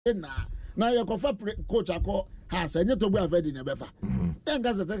Now you confirm coach ako has any to be avedi ne befa. Then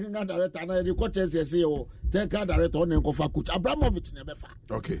gas the technical director na the coaches say o technical director on confirm coach Abramovich ne befa.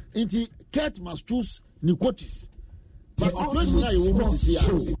 Okay. Inti Kurt must choose new coaches. But situation na you want to see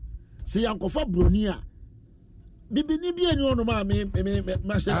see confirm Bronia. Bibini bi eni onu ma me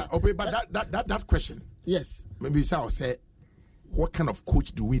okay, but that question. Yes. Maybe I will say, what kind of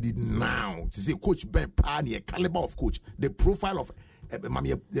coach do we need now? To say coach Ben Pani, caliber of coach, the profile of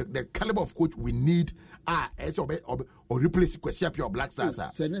the caliber of coach we need or replace Kwesi Appiah or Black Stars.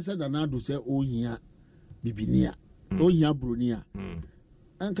 Senesa Danado say Ohiya Bibinia, Ohiya Bronia.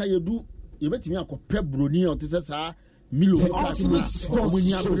 Anka you do you bet me akopɛ Bronia or tisa Milo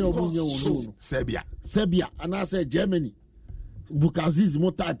Serbia and I say Germany Bukaziz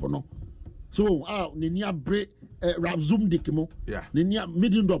mo type no. So nenia bre Ravzum dikimo. Yeah. Nenia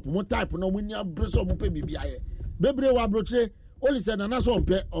medium drop mo type no nenia bre so mo pe bibia ye. Bebre wa brotre only said na so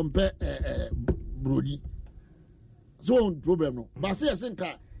onpe Brody. So problem no. But say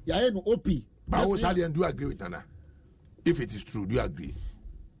senka ya no OP. But what do you agree with Nana? If it is true, do you agree?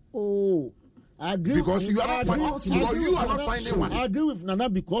 Oh, I agree because you are not finding one. I agree with Nana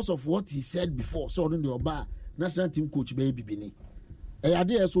because of what he said before. So on the Oba national team coach baby Bini. I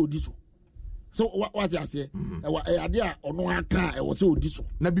did so this. So what I say? I did ono aka e was so this.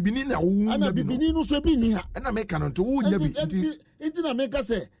 Na Bibini na na Bibini no so bi ni ha. Na make no to wo nya bi. Enti na make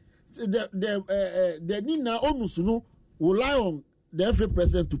say the Nina Onusuno will rely on the FA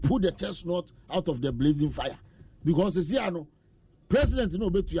president to put the chestnut out of the blazing fire because the Siano president no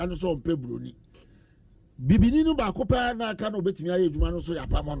betu ya no so on Pebroni. Bibini no ba ko pa na aka no betumi aye adwuma no so ya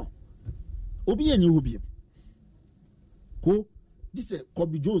pamo no. Obi ye ni obi. Ko this is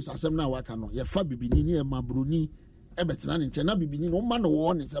Kobe Jones asem na waka no ye fa Bibini ni e mabroni e betena ne nche na Bibini no ma no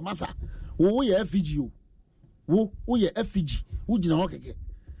wo ne se masa wo ye FG wo ye FG wo gina ho keke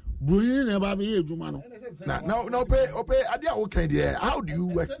Bruni na ba be adwuma no now pay adia wo kan there how do you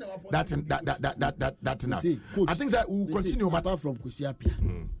work that now see, coach, I think that we will continue apart from Kwesi Appiah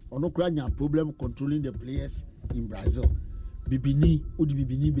ono kura nya problem controlling the players in Brazil. Bibini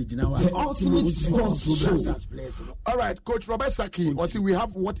Bejina. All right, Coach Robert Saki. We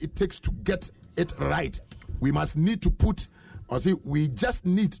have what it takes to get it right. We just need to put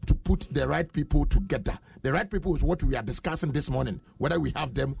the right people together. The right people is what we are discussing this morning, whether we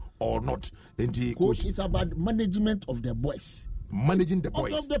have them or not. Coach, it's about management of the boys. Managing the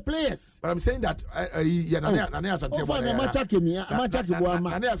boys of the players. But I'm saying that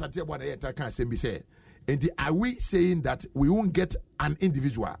are we saying that we won't get an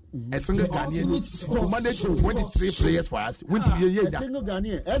individual, a single Ghanaian, to manage 23 players for us? A single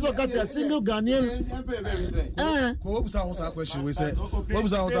Ghanaian. As well as a single Ghanaian. What was our question? We said, what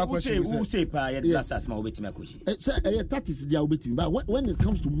was our question? Who say, that is the obit. But when it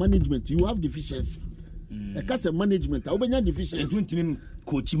comes to management, you have deficiency. Because management, I will deficiency.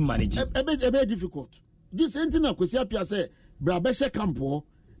 Coaching managing. A bit difficult. This ain't na Kwesi Appiah say, Brabeshe Campo.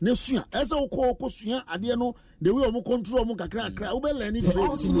 Nesua esa ko sua ade no the way omo control omo kakra kakra we be learn it as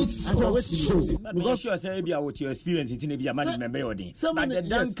a way because sure say be what your experience in be a management be odin but the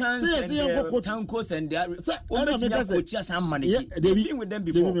Duncans and Tankos and the coach some manage they been with them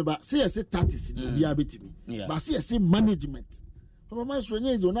before but say tactics be abetimi but say management Mama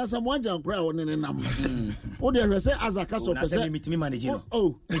Swenya is on as someone jam cry on and nam. Oh, there say as a cast of meet me managing.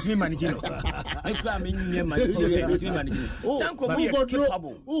 Oh, meet me managing. I plan me managing. Tanko be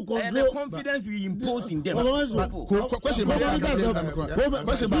capable. And the confidence we impose in them. Question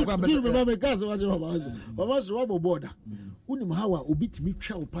border. Unim how obit me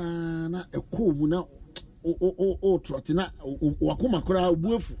chow pana a cool now. Trotina wakuma kura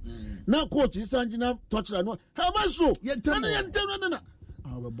buefu na coach isanjina touch no how much so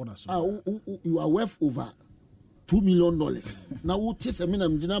you are worth over $2 million now who tell me na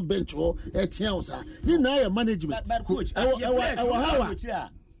mjina bench or etiausa ni na management but coach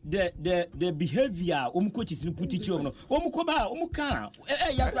the behavior coach is put it on ka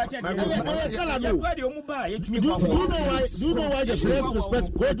do you know why the players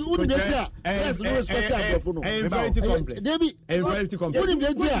respect God do you know respect inferiority complex inferiority complex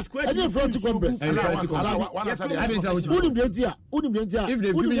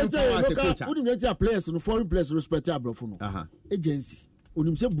players no foreign players respect abrofo no agency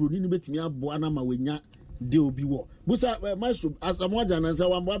onim se Bruni ni betimi abo ana ma wenya de obi wo busa maestro asamoja na nsa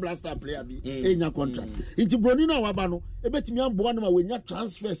wa blaster player bi enya contract inti Bruni na wa ba no ebetimi ambo na ma wenya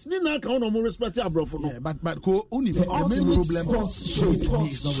transfers ni na ka no mo respect abrofo no but ko only the main problem so to me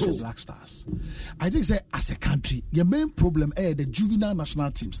is not with the Black Stars. I think say as a country the main problem the juvenile national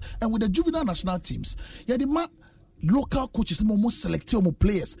teams, and with the juvenile national teams the local coaches almost select your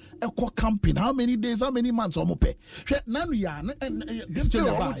players. Echo camping. How many days? How many months? Almost pay. That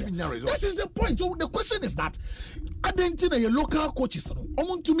is the point. So the question is that I didn't think your local coaches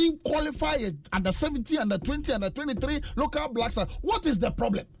almost to mean qualify under 17, under 20, under 23 local Black Stars. What is the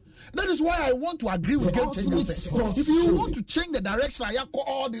problem? That is why I want to agree with Game Changers. If you want to change the direction,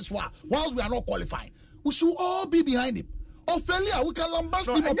 all this whilst we are not qualifying, we should all be behind him. Ophelia, we can lambast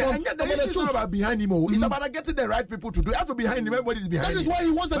him upon. It's not about behind him. It's about getting the right people to do it. After behind him, everybody is behind him. That is why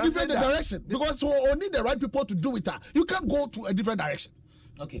he wants a different direction. Because so only the right people to do it. You can't go to a different direction.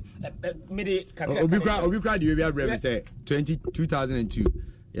 Okay. Obikra, you will be say 2002.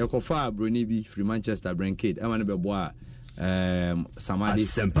 Yakofa Brunibi from Manchester, Brankid. I want to be Samadi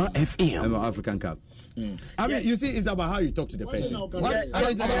Semper FM African Cup. I mean, you see, it's about how you talk to the person.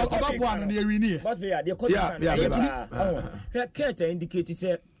 Carter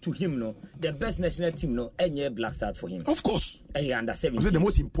indicated to him, no, the best national team, no, any Black Stars for him. Of course. Under 17. Was the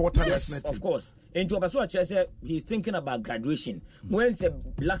most important national team? Of course. And to Abaso, he's thinking about graduation. When the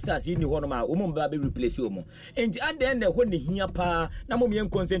Black Stars in the one of my woman baby replace you. And at the end, when the here pa,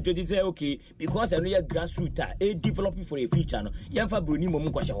 Namomian concentrated, say, okay, because I know your grassroots a developing for a future. Yanfa Bruni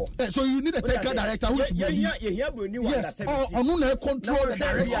Momukwasho. So you need a technical director who's control the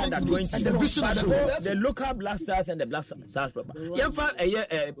direction and the vision of the local Black Stars and the Black Stars. Yanfa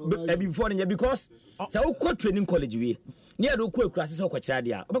before because so training college we. Near the quick classes or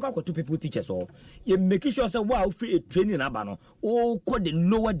Quachadia, about 2 people teachers all. You're making sure that wow, free training abano, or quite the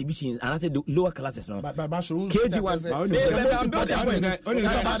lower divisions and I said the lower classes. No, but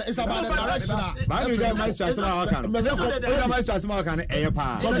KG1 it's about the direction.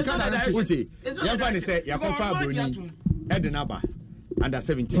 Under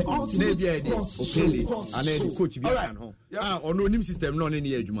 17.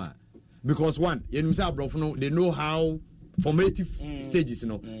 Because one, they know how formative stages, you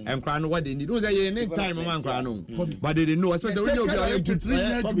know, and crying what they need. Those are any time, but they didn't know, especially when you're it's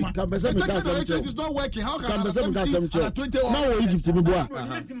not working. How can I 20 now Egypt to be boy?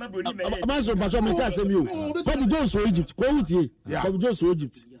 Master Patrol Cassim, you come those for Egypt, quality, come those for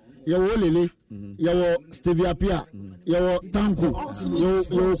Egypt. Your Lily, your Stevia Pia, your Tanko,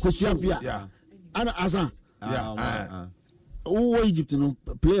 your Kosiapia, and Asa. Oh, Egypt, no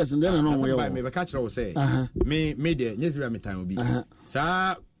players, and then I know where me catch will say, me, media, yes, we time will be.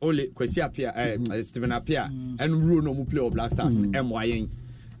 Sir, only Quesiapia, Stephen Apia, and Bruno who play or Black Stars, MYN.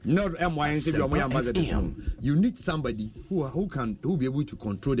 Not MYN, you need somebody who be able to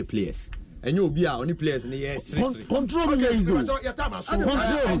control the players. And you'll be our only players in the year. Control easy. Control.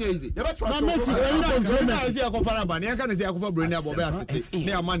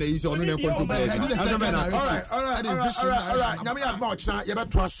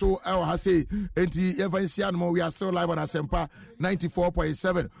 We are still live on Asempa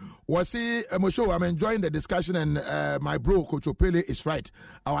 94.7. I'm enjoying the discussion, and my bro Coach Opele is right.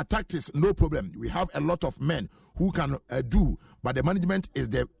 Our tactics, no problem. We have a lot of men who can do, but the management is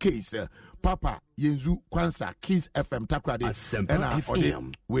the case. Papa Yenzu Kwansa Kids FM Takrade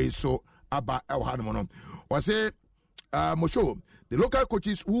and we so Abba Elhanmono was say Mosho, the local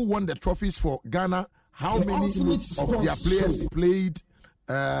coaches who won the trophies for Ghana, how many of their players played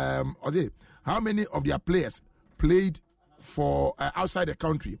how many of their players played for outside the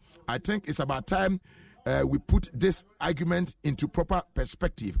country? I think it's about time we put this argument into proper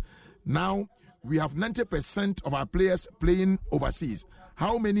perspective. Now we have 90% of our players playing overseas.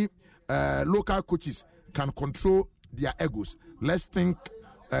 How many local coaches can control their egos? Let's think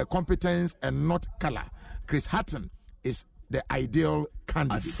competence and not color. Chris Hatton is the ideal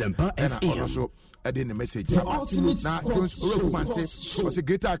candidate. And also adding the message. Now, Jones Orokumante was a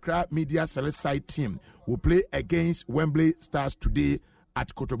Greater Accra Media Select Side team will play against Wembley Stars today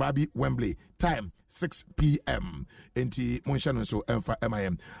at Kotobabi, Wembley. Time 6 p.m. Enti Monshano so Emfa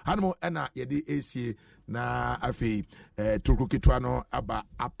MIM. Hanmo ena yedi AC na afi Turku Kitwano aba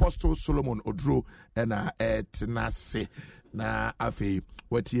Apostle Solomon Odro ena etnase na afi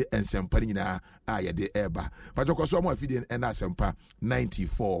wati ensempa nyina ayede eba. Patoko so mo afide ena asempa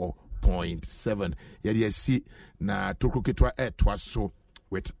 94.7. Yedi AC na Turku Kitwa etwaso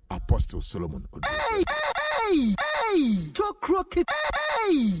with Apostle Solomon Odro. Hey! To crooked.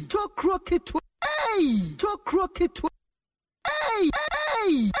 Hey! To crooked. Hey! To crooked. Hey!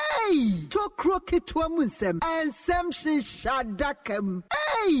 To crooked Wamunsem. And some shadakam.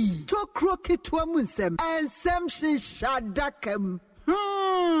 Hey! To crooked Wamunsem. And some shadakam.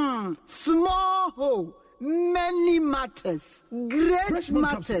 Small ho. many matters, great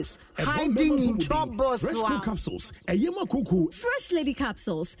matters, hiding in trouble. Fresh capsules, a yema kuku. Fresh lady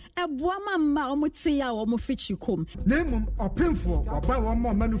capsules, a woman maumutia or mufichukum. Name or painful or buy one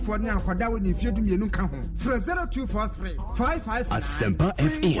more menu for now for that when you feed me no come for 0243 55 Asempa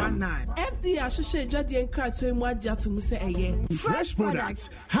FM. FD Ashoshe Jadi and Krat so much to Musa Aye. Fresh products.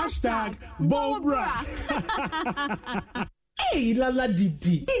 Hashtag Bobra. Hey, Lala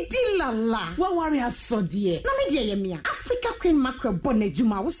Didi. Didi Lala. What worry has so dear? No, me dear, Yemia. Africa Queen Mackerel Bonnet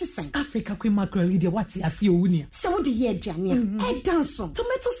Juma was the same. Africa Queen Mackerel, Lydia, what's your unia? So the year, Jania. A dance,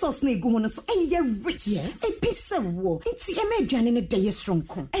 tomato sauce, negoon, so a year rich. Yes, a piece of war. It's a median in a day strong.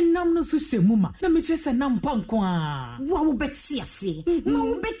 And now no sushi, Mumma. No, me just a numpanqua. Wow, bet see.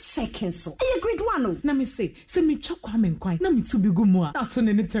 No, bet second so. I agreed one. Let me say, send me chocolate quite. No, me to be good more. Not on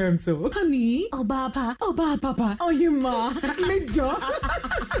any terms, so. Honey, oh, Papa, oh, you ma.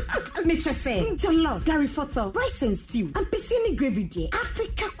 Mitchell say, John Love, Gary Photo, rice and stew, and piscine gravy day.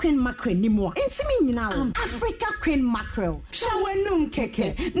 Africa Queen Mackerel ni more. Intimate now. Africa Queen Mackerel. Shawenum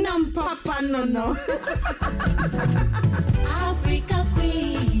keke, nam papa no. Africa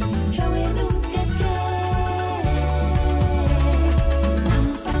Queen, shawenum keke.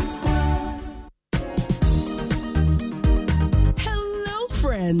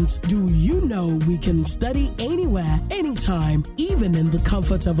 Friends, do you know we can study anywhere, anytime, even in the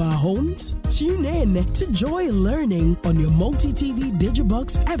comfort of our homes? Tune in to Joy Learning on your multi-TV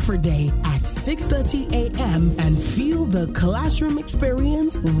Digibox every day at 6:30 a.m. and feel the classroom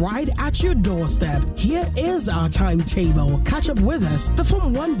experience right at your doorstep. Here is our timetable. Catch up with us. The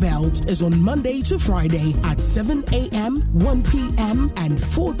Form 1 belt is on Monday to Friday at 7 a.m., 1 p.m. and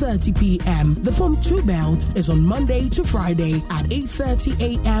 4:30 p.m. The Form 2 belt is on Monday to Friday at 8:30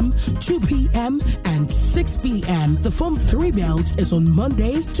 a.m., 2 p.m. and 6 p.m. The Form 3 belt is on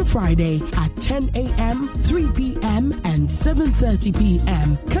Monday to Friday at 10 a.m., 3 p.m. and 7:30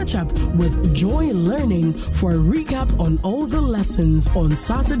 p.m. Catch up with Joy Learning for a recap on all the lessons on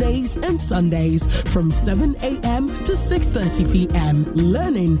Saturdays and Sundays from 7 a.m. to 6:30 p.m.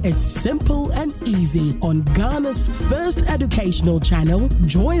 Learning is simple and easy on Ghana's first educational channel,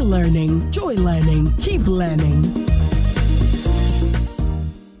 Joy Learning. Joy Learning. Keep learning.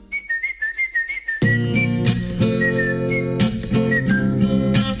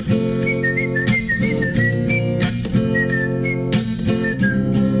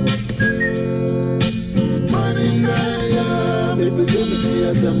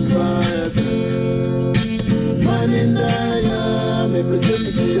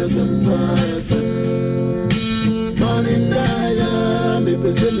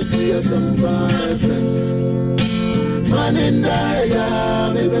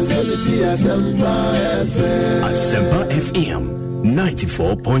 Asempa FM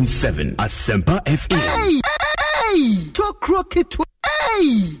 94.7. Asempa FM. Hey, to crooked.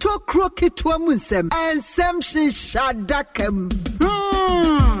 Hey, to crooked to Musem and some shadakam.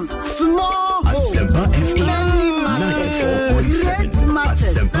 Small. Asempa FM 94.7.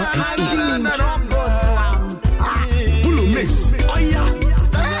 Asempa FM. Bulu mix. Oh yeah.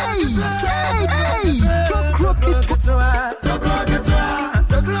 Hey, to crooked.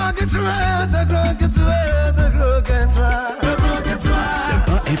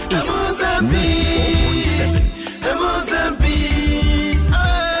 Asempa FM 94.7.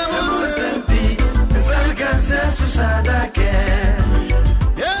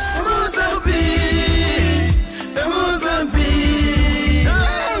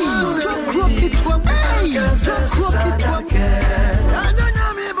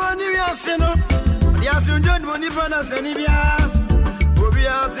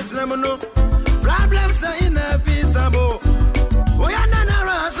 Problems are in a feasible. We are not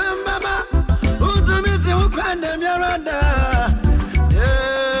around some baba. Who to miss you? Can them your under?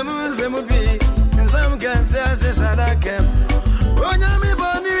 Musemubi, and some can say, I shall not come. When I'm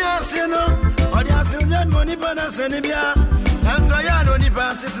born, you are seen, or the Assyrian money, but I send him here. That's why I don't need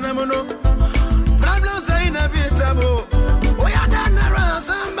pass it. Problems are in a feasible. We are not around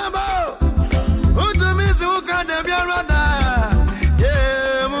some baba. Who to miss you? Can them your under?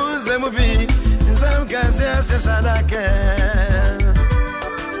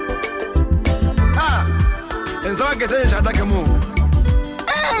 And so I get a shot like a move.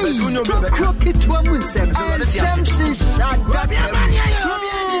 Hey, to crooked to a Musem and some shadakam.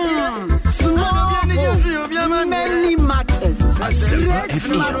 Many matters, great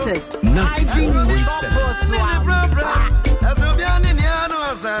matters, hiding in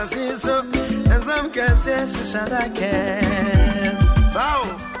and some can say shadakam. So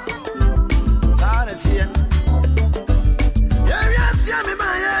that's here. Yeah, me,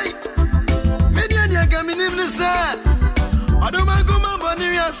 my median,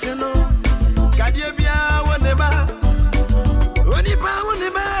 Asino, Kadibia, whatever. Onipa,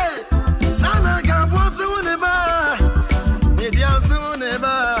 whatever. Sana, Gabos, whatever. Media,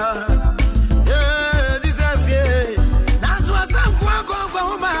 whatever. Yeah, this is it. That's what some Quack,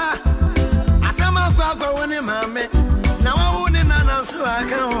 Asama Quack, when him, mammy. Now I wouldn't answer, I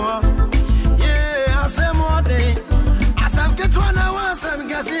can. Yeah, I say more day. As I'm get one hour, some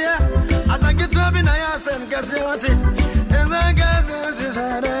Cassia. As I get to be nice and Cassia. I guess it's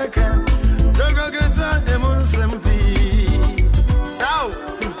a can. Don't go get one So,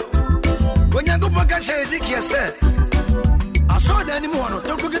 when you go back and share Ezekiel said, I saw the anymore.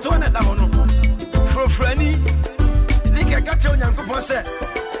 Don't go get one at down. For Franny, Ezekiel got your young couple said,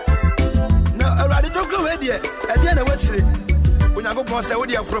 no, I rather don't go ahead yet. At the end of what's it. When I go past the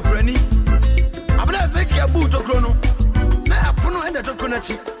audio for Franny, I'm not Ezekiel boot or chrono. Now, Puno and the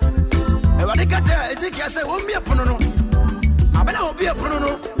Tokonachi. I rather got Ezekiel said, won't be a Puno. I will be a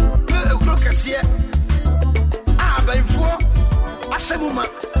Bruno. Look at here. Ah, by 4 Ashamuma.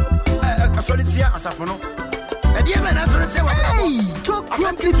 A solitaire as a phono. A dear man, as I say, talk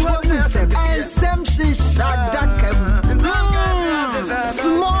quickly to us and some shadakam.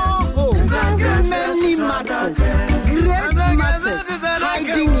 Small, many matters, great matters,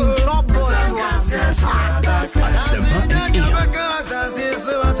 hiding in trouble.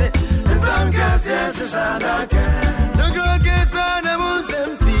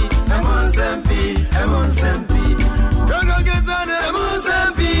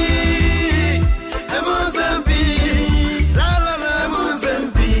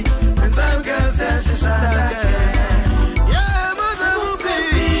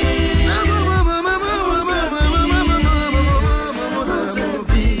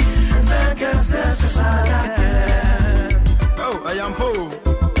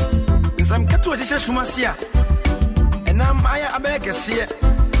 Shumasia, and I'm a beggar here.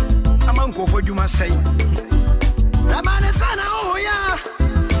 I'm uncle for you must say. The man is son, oh, yeah.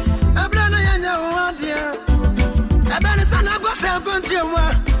 A brother, and dear. A man is son, I go sell country. I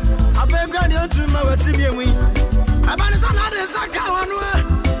beg God to my Timmy. A man is another Sakawan.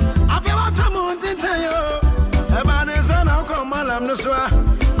 I feel what I'm on to tell you. A man is son, I'll come, Malam Nosua.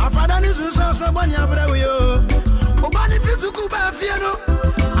 I found a new source for 1 year, but I will. Obani Fizuku Bafiano.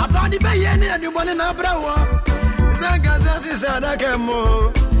 I found the Bayani and you want in Abrawa. Zagazas is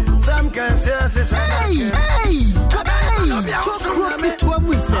Adakamo. Some can say, hey, talk rocket to a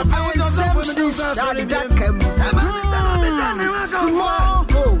museum. I was also for Shadakam.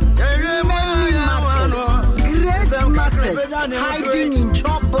 Great matters, hiding in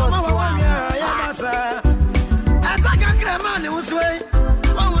trouble. As I can grab money, was way.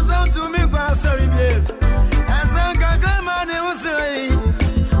 What was out to me, sorry, babe. As I can grab money, was way.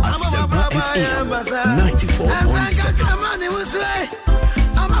 94.7.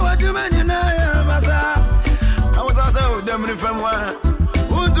 I was also with them from one.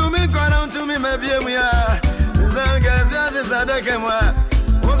 Who to me, gone on to me, maybe we are. The came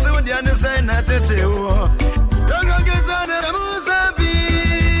also the other side, not to say, don't get on the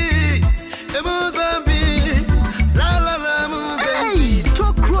Mozambique, the Mozambique, la la la Mozambique. Hey,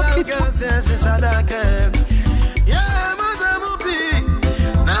 talk crooked. Yeah, Mozambique.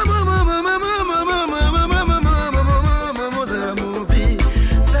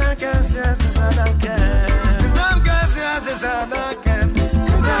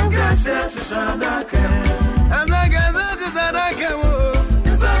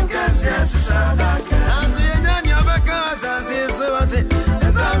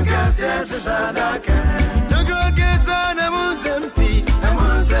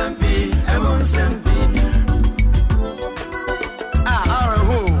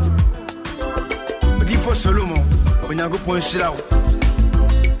 Before Solomon, when I go punch it out.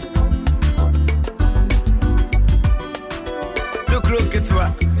 To crook it,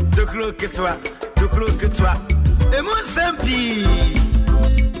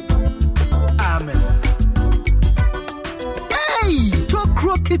 Amen. Hey, to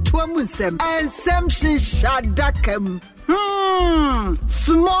crooked to a musem and some shadakam.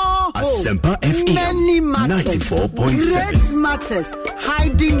 Small, Asempa FM, many matters, 94.7. great matters,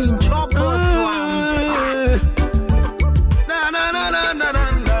 hiding in trouble.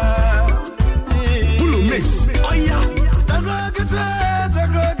 Blue Mix. Oh yeah.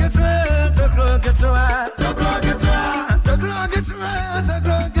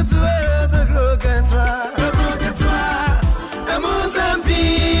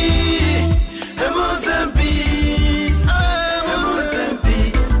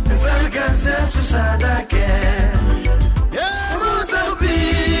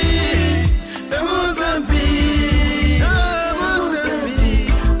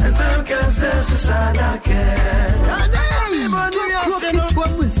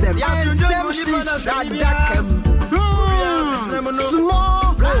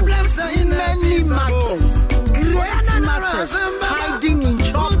 Small problems in many matters. Great matters hiding in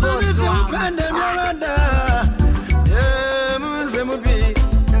trouble.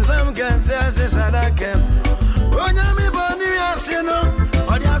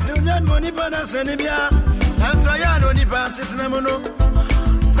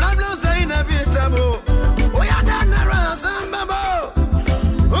 Problems are inevitable. We are done around some bubble.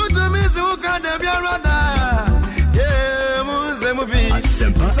 Who to me who can be a brother? Yeah, Musemubi.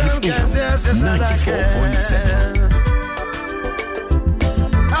 Asempa FM 94.7.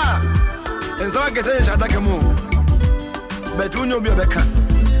 Ah, and so I get a Shadakamu. But who know be a becker?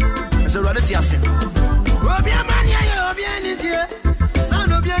 It's a reality. Robia Mania, Obianidia.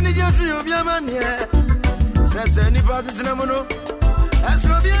 Son of Bianidia, Obia Mania. That's any part of Namono. As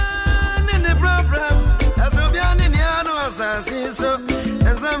Robian in the problem, as Robian in the other assassin, so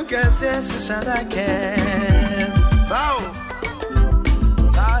and some can say, shall I can. So,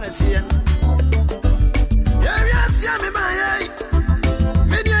 here. Yes, Yammy, my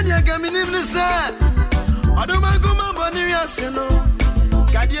Median Gamin, sir. I don't want to go my bonny, yes, you know.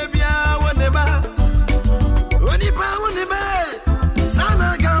 Cadibia, whatever. When you pound the bed,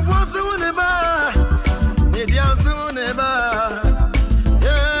 Sana can walk through the bar. Median soon ever.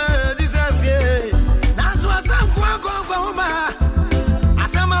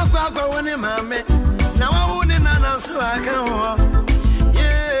 Now I wouldn't answer. I can walk.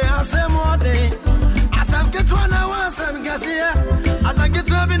 Yeah, I say more day. As I get one hour, some Cassia. As I get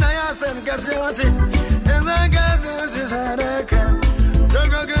to have in a house, and Cassia. As I guess, she's had a can. Don't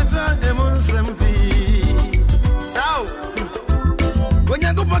go get one, a monster. So, when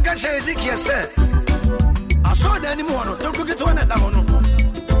you go back and share Ezekiel said, I saw the anymore. Don't go get one at that one.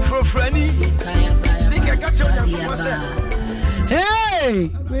 For Frenny, Ezekiel got your said. Hey,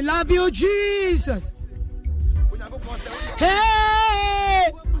 we love you, Jesus.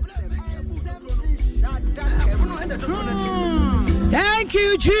 Hey, thank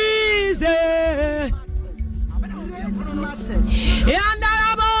you, Jesus.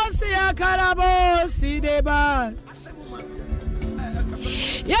 Yandarabosi akarabosi debas.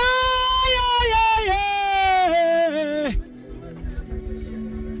 Yeah.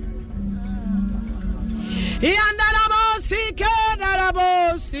 Yandarabosi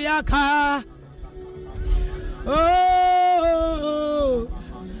kedarabosi aka. Oh.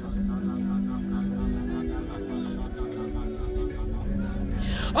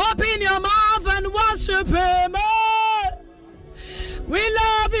 Open your mouth and worship Him. We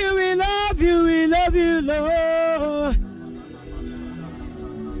love you, we love you, we love you, Lord.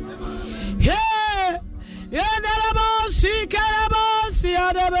 Yeah, yandarabosi kedarabosi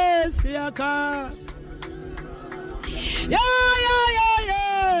adabosi aka.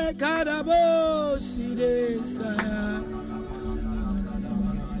 Yeah, Karabosi desaya.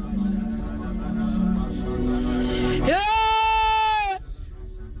 Yeah,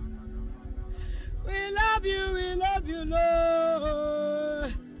 we love you,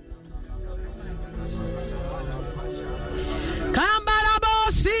 Lord.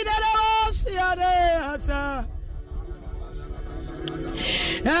 Kambarabosi derabosi adeasa.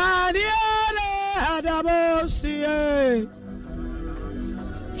 Adabosi,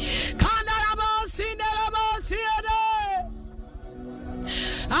 Kandarabosi, Derabosi,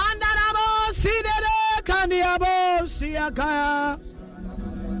 Andarabosi, Kandiabosi, Akaya.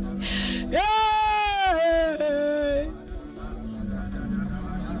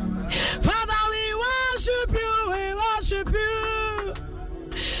 Father, we worship you.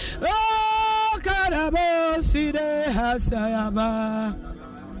 Oh, Karabosi, de Hasayama.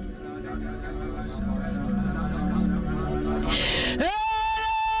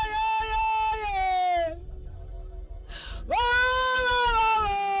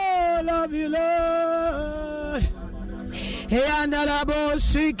 Love you, Lord. Hey, and the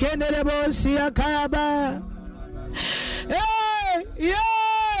boss, she can the boss, Yakaba. Hey,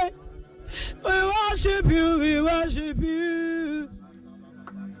 yeah. We worship you.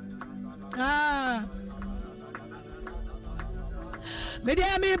 Ah. Me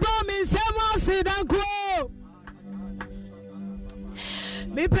dear me bomb me someone sit and go.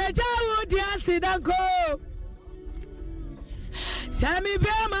 Me peja would ya sit and go. Sammy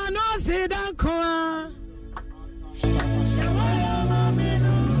Bema no sit and go.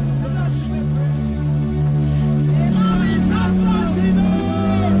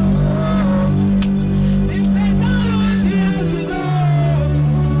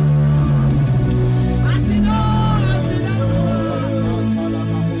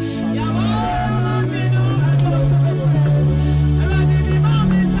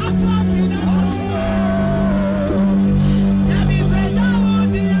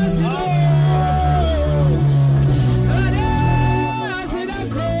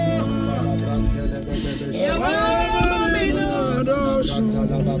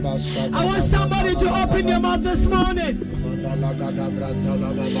 God this morning.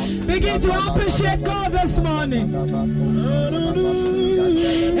 Begin to appreciate God this morning.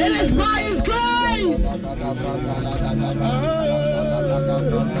 It is by His grace.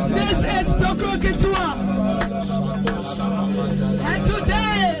 This is Tokro Ketua. And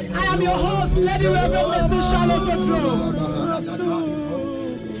today, I am your host, Lady Reverend Mrs. Charlotte Odro.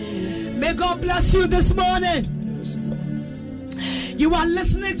 May God bless you this morning. You are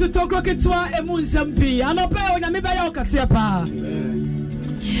listening to Tokro Ketua Emunsempi.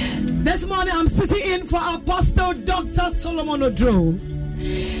 This morning, I'm sitting in for Apostle Dr. Solomon Odro.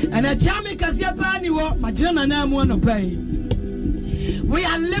 And a Jami Kasiapaniwo, Majana Namu Pay. We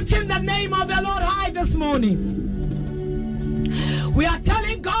are lifting the name of the Lord high this morning. We are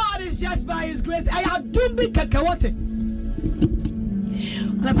telling God it's just by His grace. I have done big kakawote.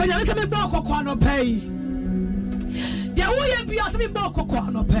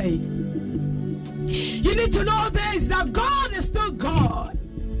 You need to know this, that God is still God.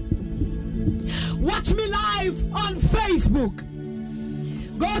 Watch me live on Facebook.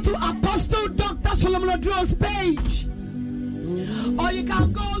 Go to Apostle Dr. Solomon Odro's page. Or you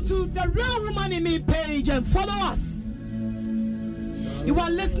can go to the Real Woman in Me page and follow us. You are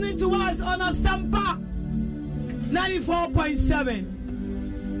listening to us on Asampa 94.7.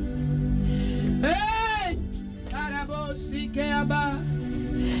 Hey!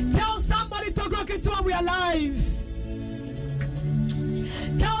 Tell somebody to go into we are live.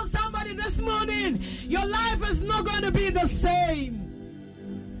 Tell somebody this morning your life is not going to be the same.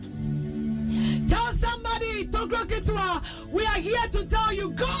 Tell somebody to go into we are here to tell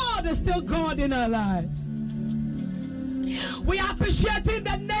you God is still God in our lives. We are appreciating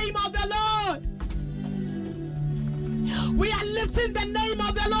the name of the Lord. We are lifting the name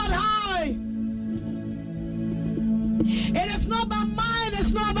of the Lord high. It is not by might,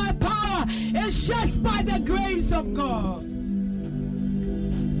 it's not by power, it's just by the grace of God.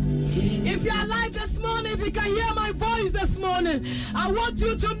 If you are alive this morning, if you can hear my voice this morning, I want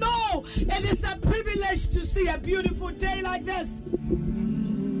you to know it is a privilege to see a beautiful day like this.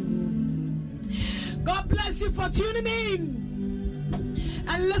 God bless you for tuning in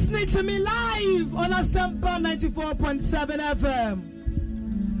and listening to me live on Asampa 94.7 FM.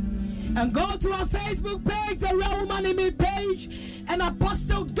 And go to our Facebook page, the Real Woman in Me page, and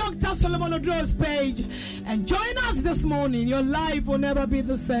Apostle Dr. Solomon Odro's page. And join us this morning. Your life will never be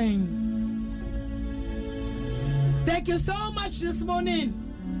the same. Thank you so much this morning.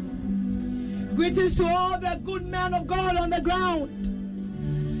 Greetings to all the good men of God on the ground.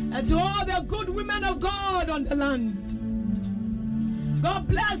 And to all the good women of God on the land. God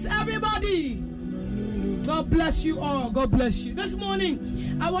bless everybody. God bless you all. God bless you. This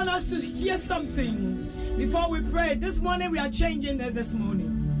morning, I want us to hear something before we pray. This morning, we are changing it this morning.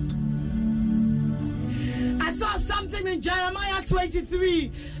 I saw something in Jeremiah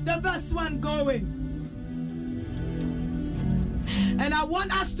 23, the verse 1 going. And I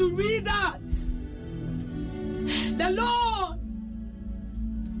want us to read that. The Lord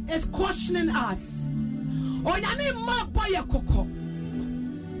is questioning us.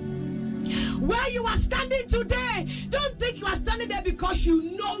 Where you are standing today, don't think you are standing there because you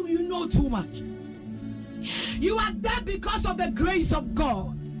know too much. You are there because of the grace of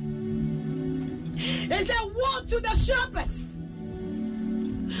God. It's a woe to the shepherds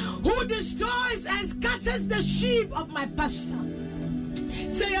who destroys and scatters the sheep of my pasture,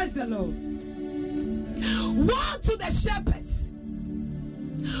 says the Lord. Woe to the shepherds.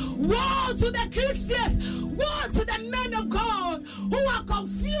 Woe to the Christians. Woe to the men of God who are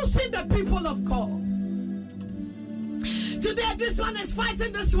confusing the people of God. Today this one is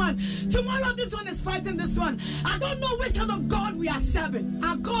fighting this one. Tomorrow this one is fighting this one. I don't know which kind of God we are serving.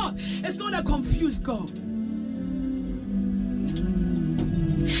 Our God is not a confused God.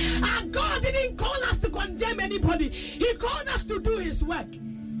 Our God didn't call us to condemn anybody. He called us to do His work.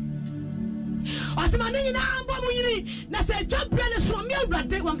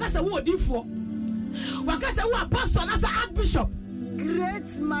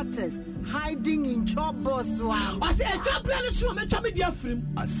 Great matters hiding in trouble.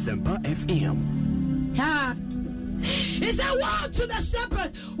 Asempa FM. He said, woe to the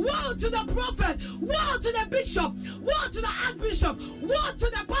shepherd, woe to the prophet, woe to the bishop, woe to the archbishop, woe to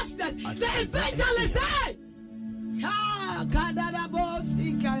the pastor, the evangelist.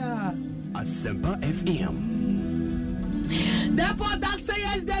 Asempa FM. Therefore, that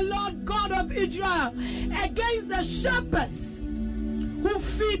says the Lord God of Israel against the shepherds who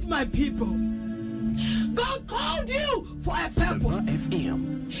feed my people. God called you for a purpose.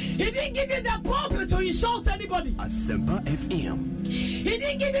 FM. He didn't give you the pulpit to insult anybody. Asempa FM. He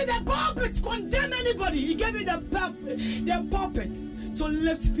didn't give you the pulpit to condemn anybody. He gave you the pulpit to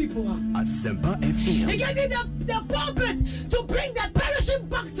lift people up. Asempa FM. He gave you the pulpit to bring the perishing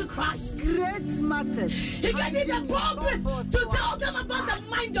back to Christ. Great matters. He gave you the pulpit to tell them about the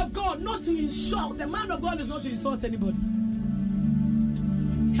mind of God, not to insult. The mind of God is not to insult anybody.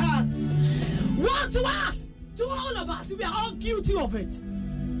 Woe to us, to all of us, we are all guilty of it.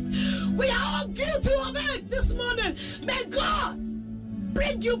 We are all guilty of it this morning. May God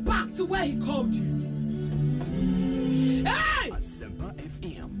bring you back to where He called you. Hey! Asempa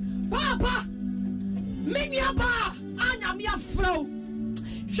FM. Papa! Minyaba! Anyamia fro!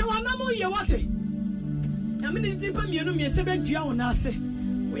 Shawanamo Yawati! Namini Dipa Mianum Yasebe Diao Nase.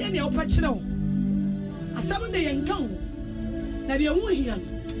 We are the Opachino. A 7 day encounter. Nadia Wuhian.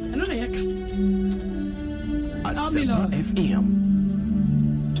 Another Yaka. Asempa FM.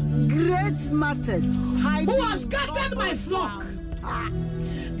 Great matters. Who has scattered my flock,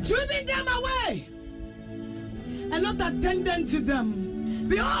 driven them away, and not attending to them.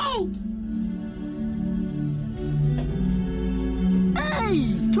 Behold,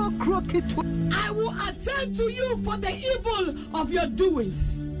 hey, to crooked. I will attend to you for the evil of your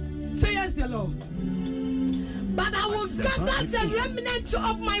doings, says the Lord. But I will gather the remnant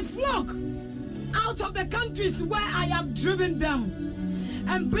of my flock out of the countries where I have driven them,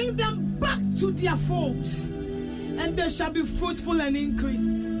 and bring them back to their folds, and they shall be fruitful and increase.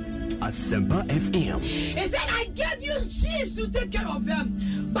 Asempa FM. He said, I gave you sheep to take care of them,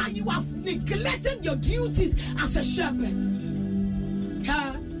 but you have neglected your duties as a shepherd.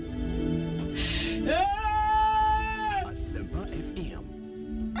 Huh? Asempa FM.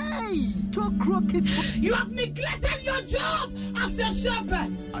 Hey, to crooked. You have neglected your job as a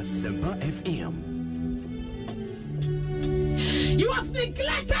shepherd. Asempa FM. You have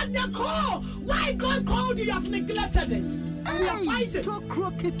neglected the call. Why God called you, you have neglected it. And we are fighting.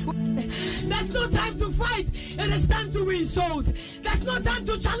 There's no time to fight. It is time to win souls. There's no time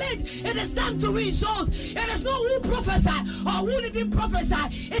to challenge. It is time to win souls. It is not who prophesied or who didn't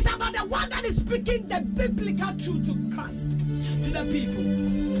prophesy. It's about the one that is speaking the biblical truth to Christ, to the people.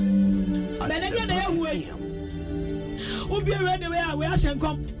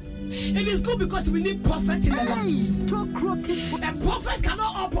 It is good because we need prophets in the land. And prophets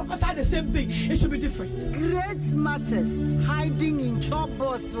cannot all prophesy the same thing. It should be different. Great matters hiding in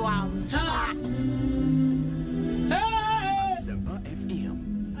trouble.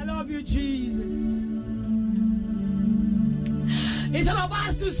 I love you, Jesus. Instead of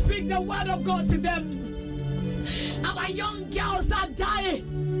us to speak the word of God to them, our young girls are dying.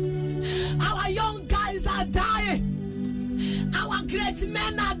 Our young guys are dying. Our great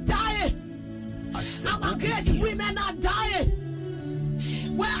men are dying. Our great women are dying.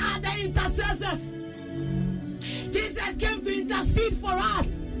 Where are the intercessors? Jesus came to intercede for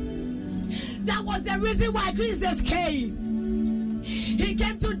us. That was the reason why Jesus came. He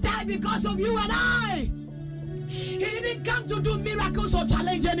came to die because of you and I. He didn't come to do miracles or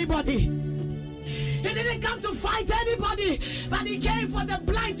challenge anybody. He didn't come to fight anybody, but he came for the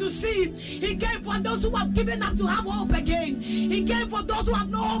blind to see. He came for those who have given up to have hope again. He came for those who have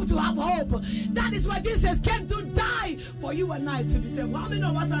no hope to have hope. That is why Jesus came to die for you and I to be saved. How many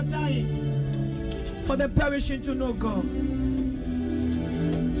of us are dying? For the perishing to know God.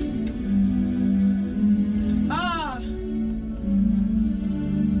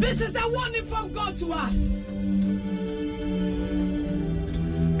 This is a warning from God to us.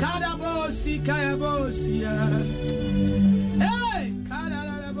 Kadabosi kayabosia. Hey,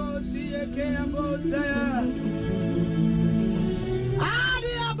 kadalabosia kayabosia.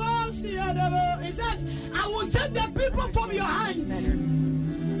 Adiabosia dabo. He said, I will take the people from your hands,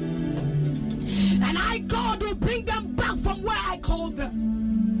 and I, God, will bring them back from where I called them.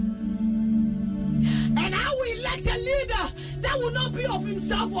 And I will elect a leader that will not be of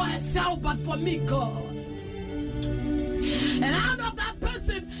himself or herself, but for me, God. And out of that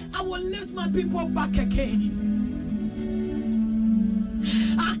person, I will lift my people back again.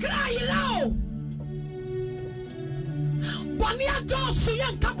 I cry, you know. Bonia dosu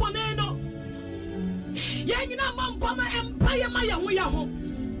yan kaponeno. Yanyina mampama empire maya huya ho.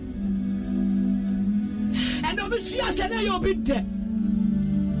 And obi chiase na yo bi de.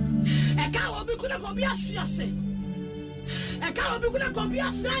 Eka obi kuna ko bi achiase. Eka obi kuna ko bi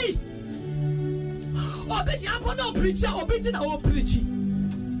asai. Obi di apo no preach, obi di na o preach.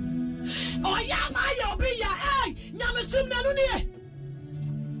 Oya ma ya obi ya nyame sum na no ne.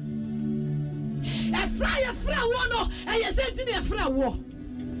 Efra wo no, eye senti ne efra wo.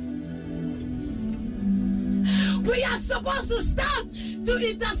 We are supposed to stand to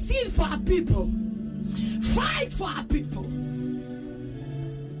intercede for our people, fight for our people.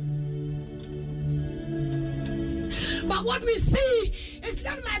 But what we see is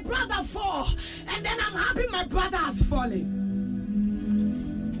let my brother fall, and then I'm happy my brother has fallen.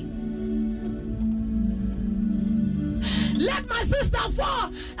 Let my sister fall,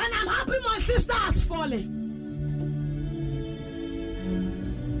 and I'm happy my sister has fallen.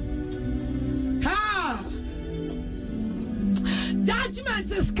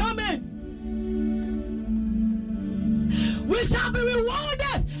 Judgment is coming. We shall be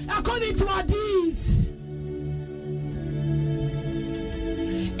rewarded according to our deeds.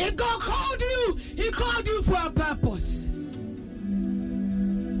 If God called you, He called you for a purpose.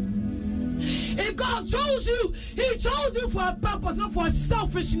 If God chose you, He chose you for a purpose, not for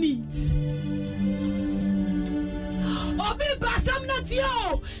selfish needs. Obi basam na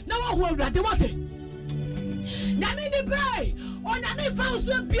tio na wa hu awrade wate. Nyame ni bay, o nyame fa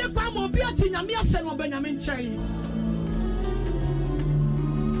so bie pa mo bie ti nyame ase no be nyame nchai.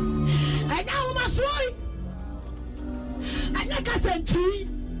 Anya wo masoi. Anya kasentri.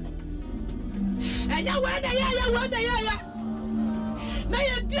 Anya we na ya. Na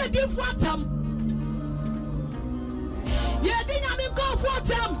ye die fu atam. Ye di nyame go fu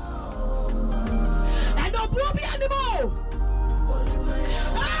atam. And no blow be anymore.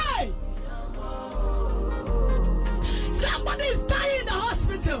 Hey! Somebody is dying in the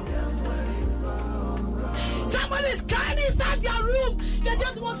hospital. Somebody is crying inside their room. They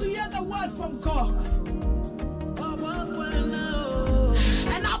just want to hear the word from God.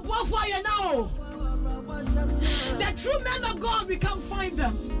 And I pour for you now. The true men of God, we can't find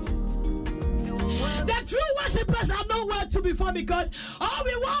them. The true worshippers are nowhere to be found because all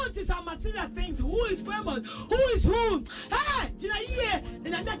we want is our material things. Who is famous? Who is who? Hey,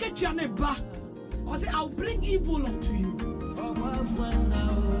 I say, I'll bring evil unto you.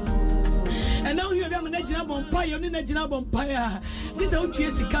 And now you have a national vampire, you're a national vampire. This is how you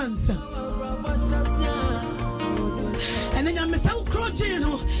see cancer. And then I'm some crouching.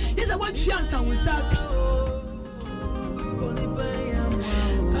 This is what chance I will suck.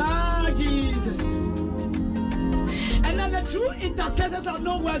 Ah, Jesus. And now the true intercessors are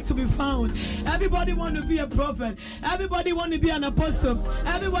nowhere to be found. Everybody want to be a prophet. Everybody want to be an apostle.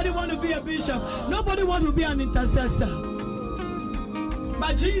 Everybody want to be a bishop. Nobody want to be an intercessor.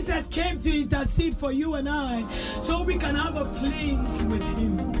 But Jesus came to intercede for you and I so we can have a place with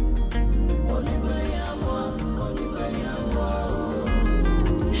Him.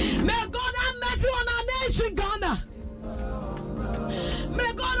 May God have mercy on our nation, Ghana.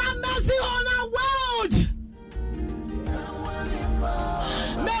 May God have mercy on our world.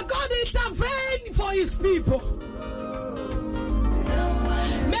 May God intervene for His people.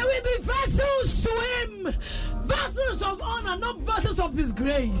 May we be vessels to Him, vessels of honor, not vessels of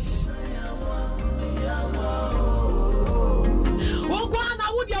disgrace.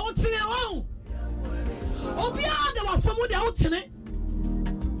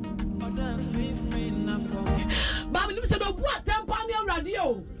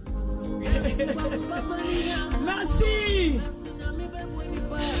 Merci.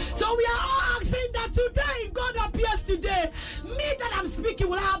 So we are all asking that today, if God appears today, me that I'm speaking,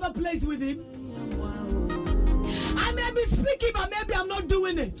 will I have a place with Him? I may be speaking, but maybe I'm not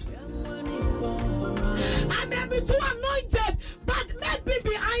doing it. I may be too anointed, but maybe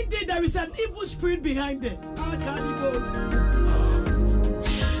behind it there is an evil spirit behind it. How can it go?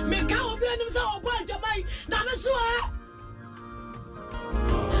 Me can't be any so open to my. Now me swear.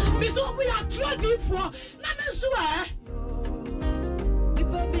 Me so we are trading for. Now me swear.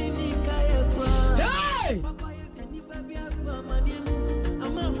 Hey.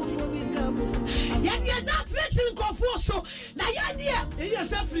 Yet yes, that's letting go for so. Now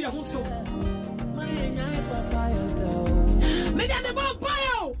yes, free also. Me da me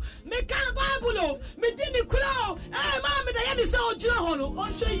bonfire, me can Bible, me didn't crow. Eh, mamma, the enemy saw John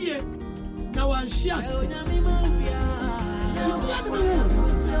on Shay. Now I'm sure.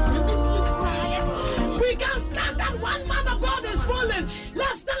 We can stand that one man of God is fallen.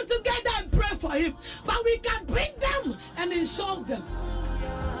 Let's stand together and pray for him. But we can bring them and insult them.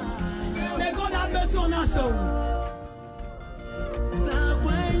 May God have mercy on us all.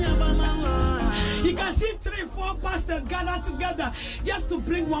 You can see 3-4 pastors gather together just to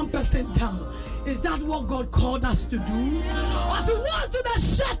bring one person down. Is that what God called us to do? Or to woe to the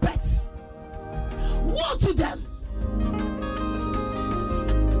shepherds? Woe to them.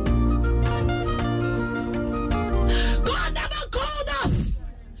 God never called us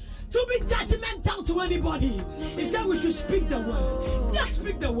to be judgmental to anybody. He said we should speak the word. Just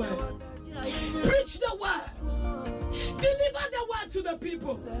speak the word. Preach the word. Deliver the word to the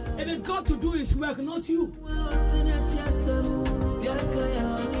people. It is God to do his work, not you.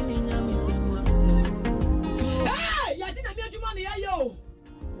 Hey, you didn't have your money, yo.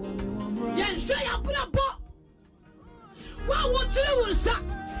 Yeah, say up in a book. What would you say?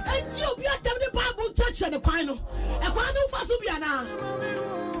 And you be at the Bible church and the Quino. A Quino for Subiana.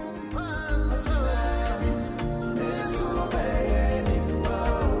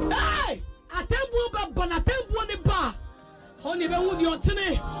 Hey, a temple, but a temple on the bar. Only when would you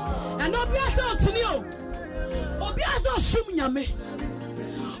today? And not be as out to you. Or be as out Sumiame.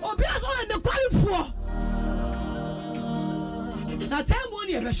 Or be as out in the Quino for. A temple on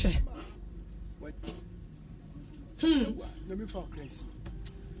your best. Let me for crazy.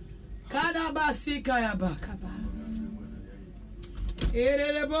 Kadaba sikayaba.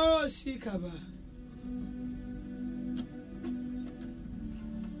 Erelebo sikaba.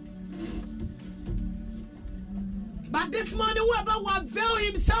 But this morning, whoever will avail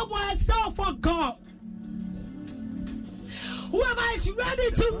himself or herself for God, whoever is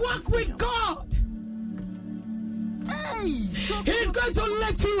ready to walk with God, he's going to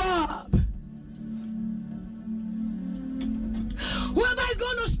lift you up. Whoever is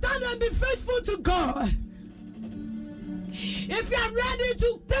going to stand and be faithful to God, if you are ready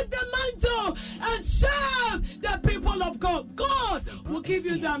to take the mantle and serve the people of God, God will give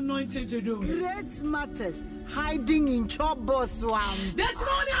you the anointing to do it. Great matters hiding in trouble swamp. This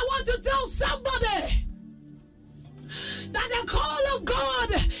morning I want to tell somebody that the call of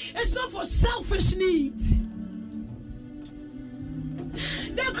God is not for selfish needs.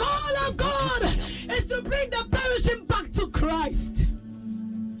 The call of God is to bring the perishing back to Christ.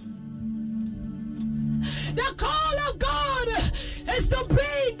 The call of God is to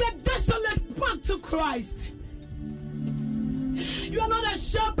bring the desolate back to Christ. You are not a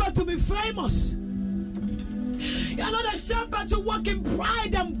shepherd to be famous. You are not a shepherd to walk in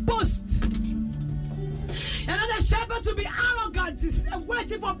pride and boast. You are not a shepherd to be arrogant and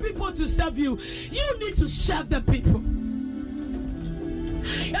waiting for people to serve you. You need to serve the people.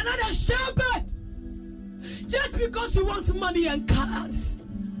 You're not a shepherd just because you want money and cars.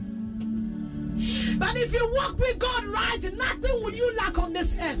 But if you walk with God right, nothing will you lack on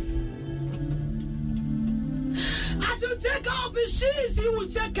this earth. As you take care of his sheep, he will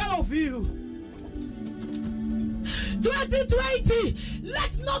take care of you. 2020,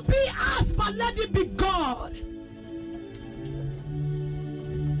 let not be us, but let it be God.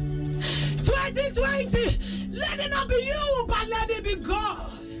 2020, let it not be you, but let it be God.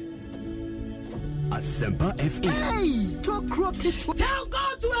 Asempa FM. Tell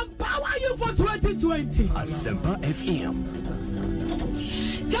God to empower you for 2020. Asempa FM.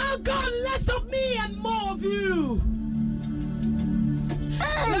 Tell God less of me and more of you.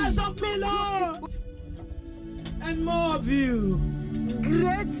 Less of me, Lord, and more of you.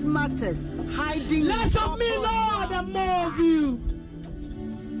 Great matters hiding. Less of me, Lord, and more of you.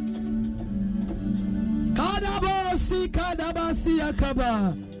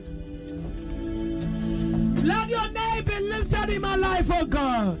 Let your name be lifted in my life, oh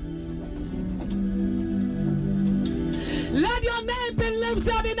God. Let your name be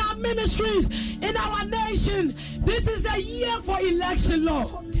lifted in our ministries, in our nation. This is a year for election,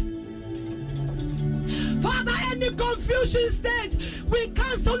 Lord. Father, any confusion state, we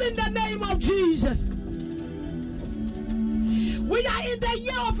cancel in the name of Jesus. We are in the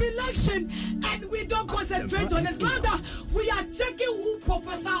year of election and we don't concentrate on it. Rather, we are checking who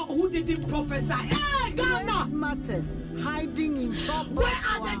prophesied or who didn't prophesy. Hey, Ghana! Matters hiding in trouble. Where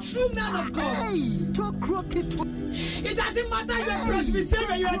are the true men of God? It doesn't matter you're a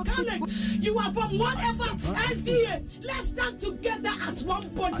Presbyterian, you're a Catholic, you are from whatever SDA. Let's stand together as one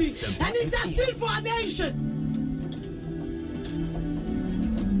body and intercede for our nation.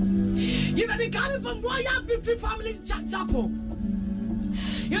 You may be coming from Royal Victory Family Chapel.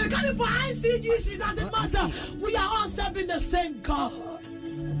 You're coming for ICGC, it doesn't matter. We are all serving the same God.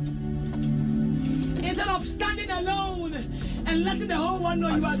 Instead of standing alone and letting the whole world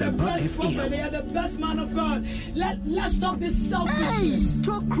know you are the best prophet, you are the best man of God. Let's stop this selfishness.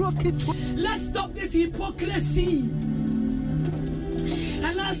 Let's stop this hypocrisy.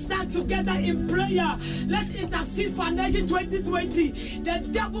 And let's stand together in prayer. Let's intercede for our nation 2020. The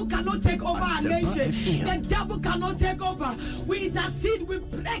devil cannot take over our nation. The devil cannot take over. We intercede, we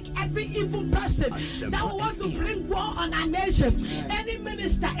break every evil person that will want to bring war on our nation. Any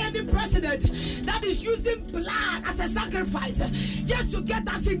minister, any president that is using blood as a sacrifice just to get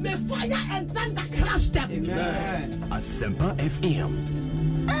us in, may fire and thunder crush them. Amen. Asempa FM.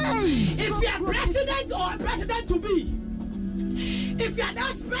 If you are president or a president to be, if you are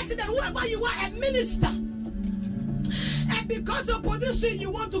not president, whoever you are, a minister, because of position, you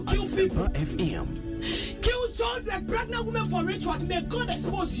want to kill people. FM. Kill John, the pregnant woman for rituals. May God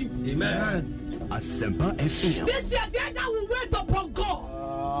expose you. Amen. Asempa FM. This year, they that will wait upon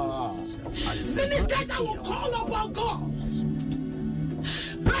God. Ministers that will call upon God.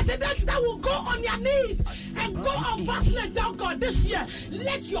 Presidents that will go on their knees and go on fast and tell God this year,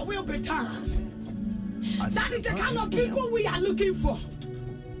 let your will be done. That is the kind of people we are looking for.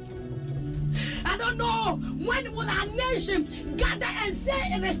 I don't know when will our nation gather and say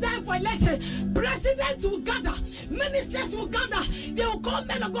it is time for election. Presidents will gather, ministers will gather, they will call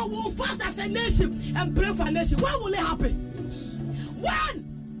men of God, will fast as a nation and pray for a nation. When will it happen? When?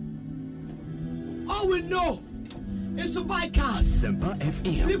 All we know is to buy cars,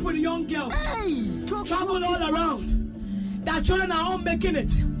 sleep with young girls, travel all around. Their children are all making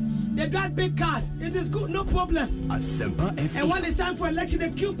it. They drive big cars. It is good, no problem. And when it's time for election, they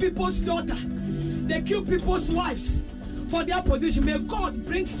kill people's daughter. They kill people's wives for their position. May God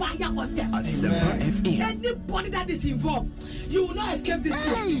bring fire on them. Anybody that is involved, you will not escape this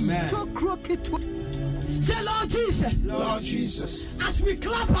year. Say, Lord Jesus. Lord Jesus. As we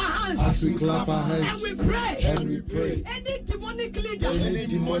clap our hands. As we clap our hands. And we pray. And we pray. Any demonic leader. Any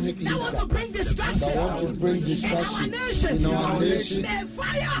demonic leader. That want to bring distraction. That want to bring distraction. In our nation. In our nation. May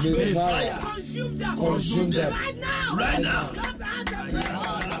fire. May fire. Consume them. Consume them. Right now. Right now. Clap our hands and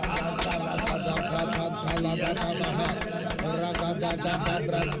pray.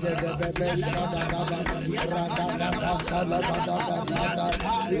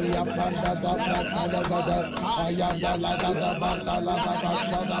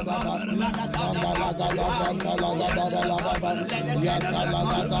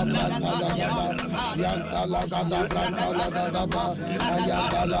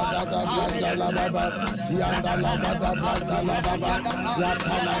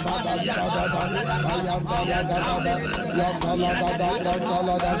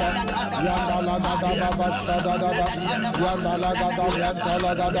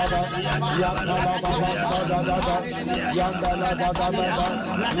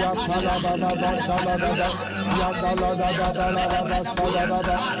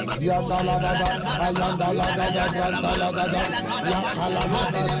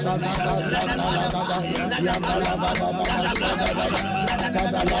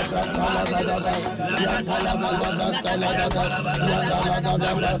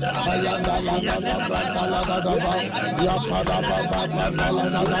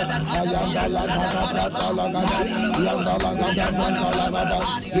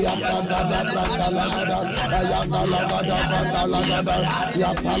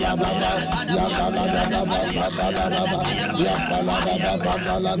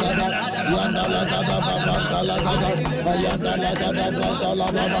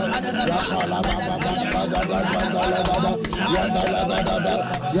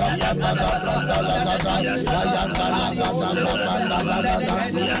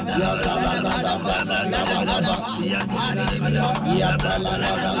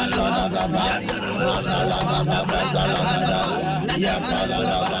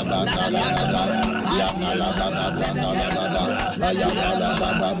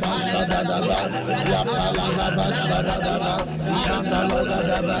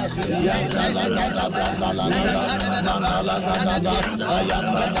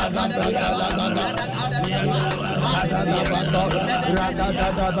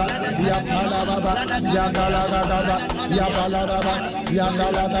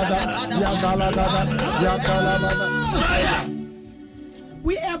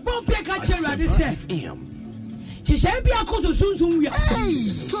 We are born Pekache Radi said. She shall be a cause of soon. We are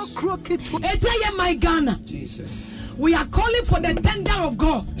saying, my Ghana. Jesus. We are calling for the tender of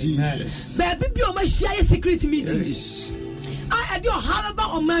God. Jesus. Baby, be on my share secret meeting. I do however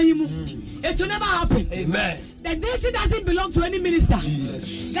on my it will never happen. Amen. The nation doesn't belong to any minister.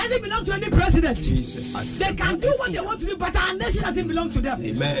 Jesus. Doesn't belong to any president. Jesus. They can do what they want to do, but our nation doesn't belong to them.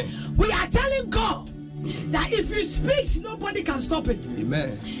 Amen. We are telling God that if you speak, nobody can stop it.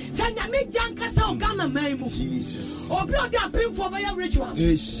 Amen. Jesus. Obi odi apim for my rituals.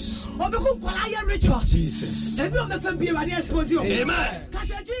 Yes. Obi ku kwala rituals. Jesus. Ebi o me fam bi radio expose you. Amen.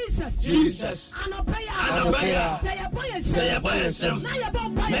 Kase Jesus. Jesus. Anopaya. Say ya boy ensem. Na ya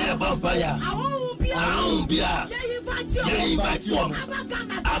bompaya. Ahun bia. Ye invite you.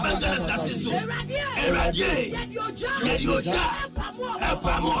 Abagana Sasiso. Eradie. Yedioja.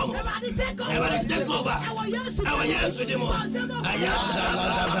 Epamom. Everybody take over. Our yes with him.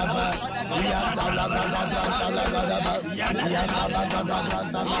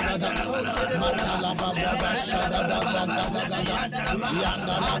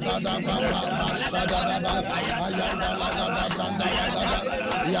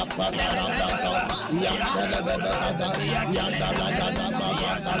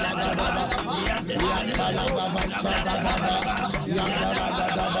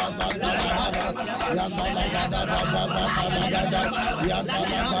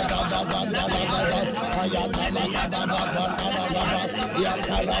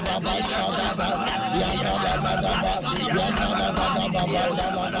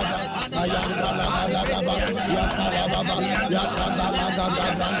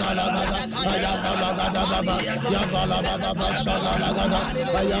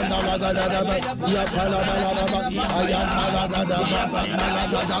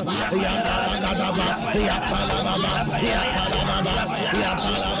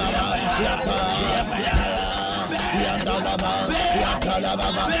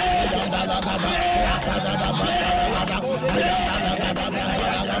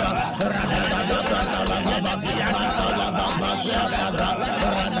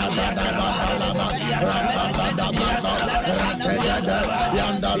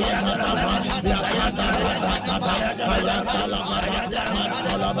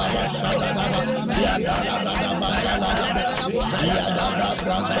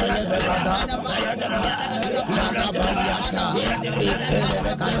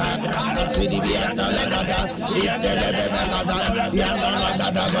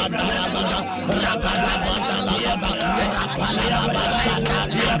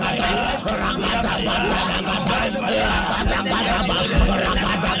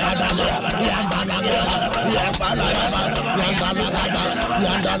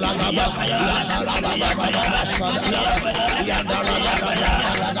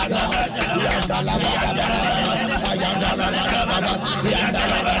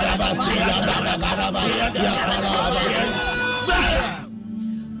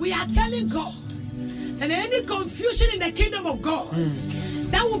 We are telling God that any confusion in the kingdom of God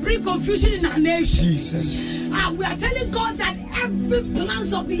that will bring confusion in our nation. Jesus. We are telling God that every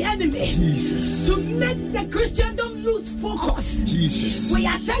plans of the enemy to make the Christendom lose focus. Jesus. We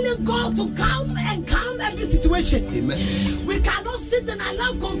are telling God to calm every situation. Amen. We cannot sit and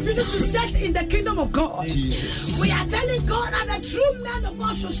allow confusion to set in the kingdom of God. Jesus. We are telling God that the true men of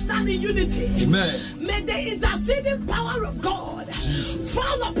God should stand in unity. Amen. May the interceding power of God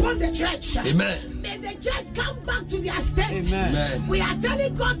fall upon the church. Amen. May the church come back to their state. Amen. We are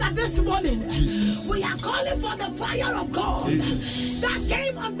telling God that this morning Jesus. we are calling for the fire of God that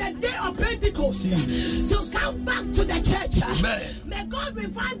came on the day of Pentecost to come back to the church. Amen. May God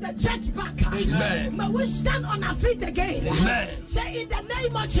revive the church back. Amen. May we stand on our feet again. Amen. Say in the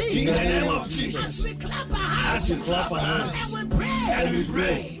name of Jesus. In the name of Jesus. As we clap our hands. And we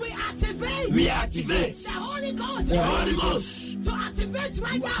pray. We activate. The Holy Ghost. The Holy Ghost. To activate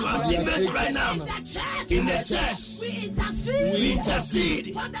right now. To activate right now. In the church. We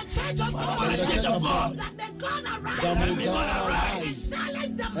intercede. For the church of God. For the church of God. That may God arise. That may God arise.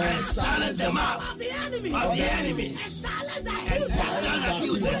 And silence the mouth of the enemy. And silence the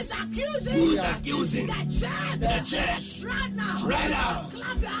accusers. Who is accusing the church. Right now. Right now.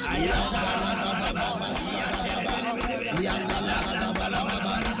 Clap your hands.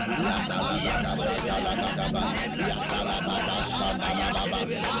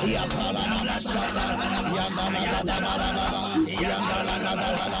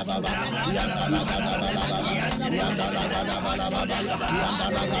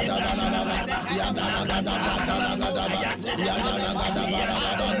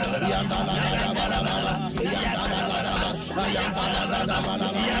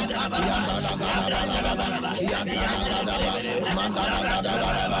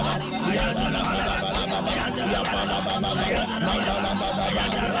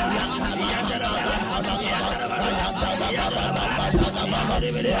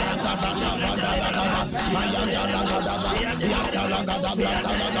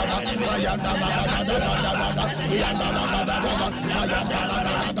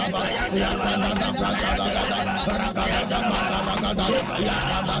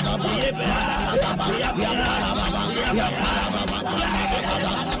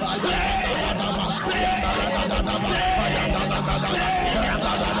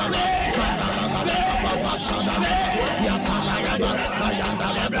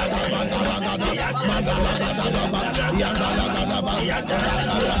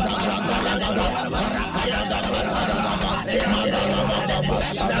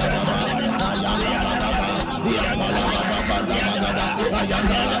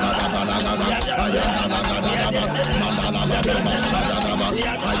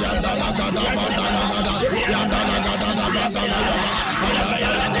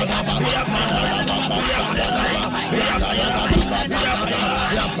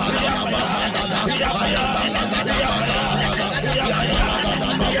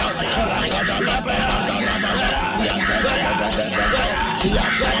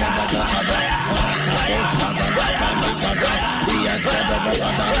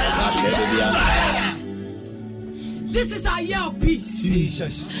 This is our year of peace.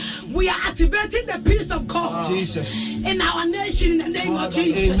 Jesus. We are activating the peace of God. Jesus. In our nation, in the name of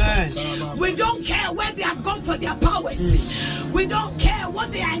Jesus. Amen. We don't care where they have gone for their powers. We don't care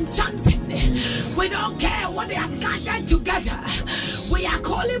what they are enchanting. We don't care what they have gathered together. We are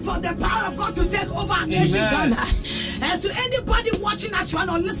calling for the power of God to take over our nation, Ghana. And to anybody watching us or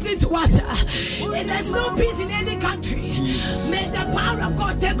listening to us, there's no peace in any country. May the power of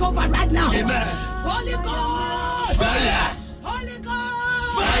God take over right now. Amen. Holy Ghost. Fire. Holy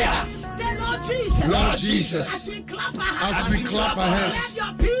Ghost. Fire. Say, Lord Jesus. Lord Jesus. As we clap our hands. Let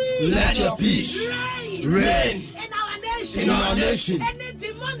your peace. Let your peace reign. In our nation. In our nation. Any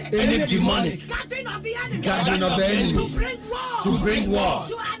demonic gathering of the enemy. To bring war.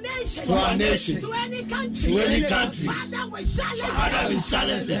 To our nation. To our nation. To any country. To any country. Father, we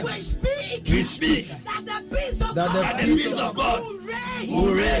silence them. We speak. That the peace of God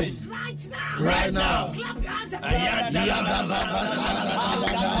will reign. Right now. Clap your hands and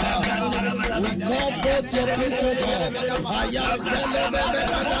We call forth your peace, O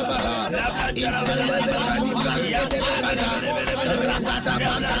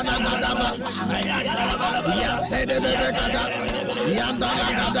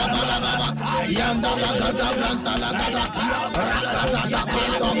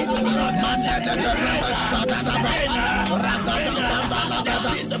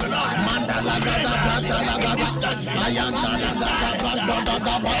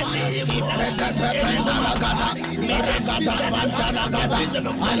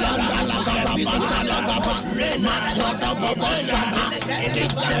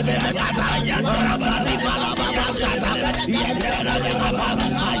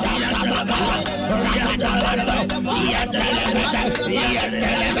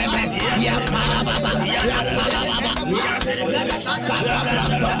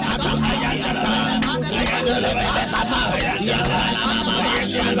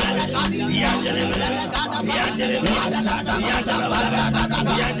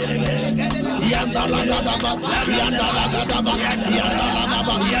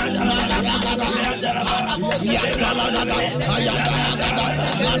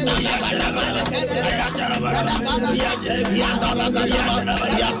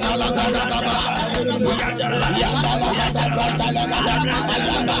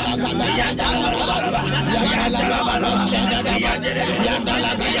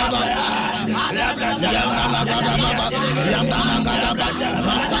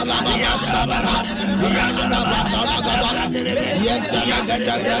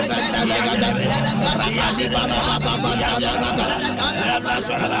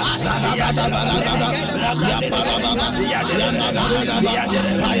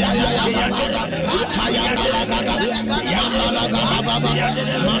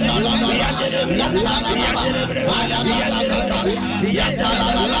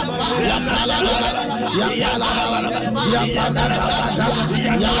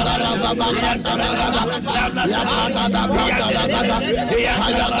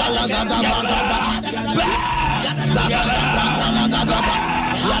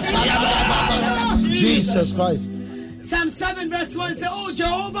Jesus Christ. Psalm 7 verse 1 says, "Oh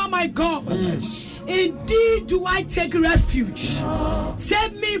Jehovah my God, indeed do I take refuge.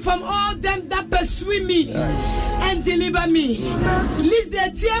 Save me from all them that pursue me and deliver me. Lest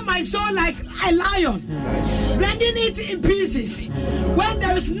they tear my soul like a lion, rending it in pieces when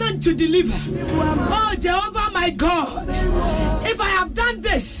there is none to deliver. Oh Jehovah my God, if I have done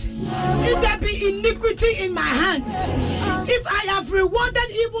this, if there be iniquity in my hands, if I have rewarded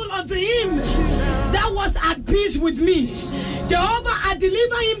evil unto him that was at peace with me, Jehovah, I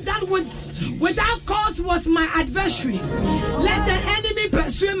deliver him that without cause was my adversary. Let the enemy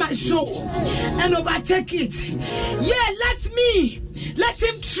pursue my soul and overtake it. Yeah, let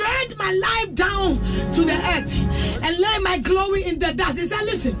him tread my life down to the earth and lay my glory in the dust." He said,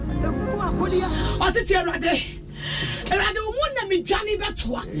 listen, Erade wona me dwane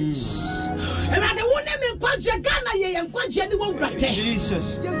betoa. Erade wona me kwaje Ghana ye kwaje ni wo wurate.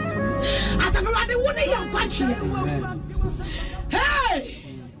 Jesus. Asa erade wona ye kwaje. Hey!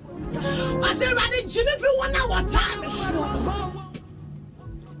 Asa erade jimi fi wona wata me so.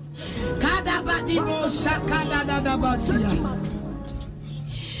 Kadabadibo sakadadabasia.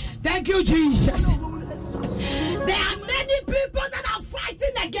 Thank you, Jesus. There are many people that are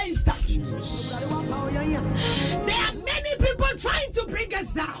fighting against us. There are many people trying to bring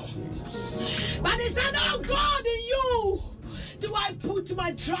us down. But they said, oh God, in you do I put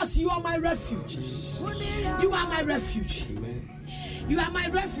my trust. You are my refuge. You are my refuge. You are my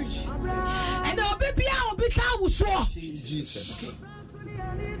refuge. And I'll be Jesus.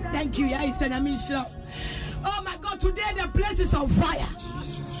 Thank you. Oh my God, today the place is on fire.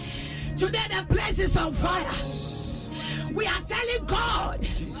 Today the place is on fire. We are telling God,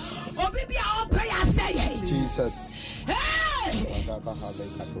 Jesus. Hey! Oh,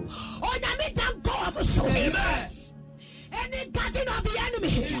 amen. Any guardian of the enemy,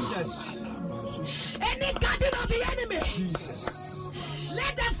 Jesus. Any guardian of the enemy, Jesus.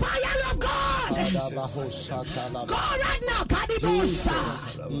 Let the fire of God Jesus. Go right now, Kadibosa.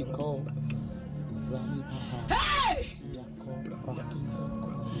 Hey!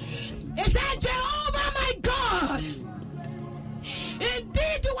 It said, Jehovah my God,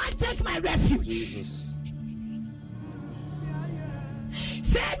 indeed do I take my refuge. Jesus.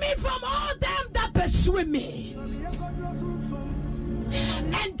 Save me from all them that pursue me.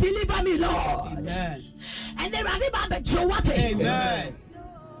 And deliver me, Lord. Amen. And they ready by the Jowate. Amen.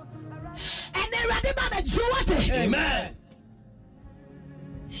 And they ready by the Jowate. Amen.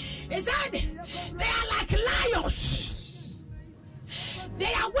 He said, they are like lions.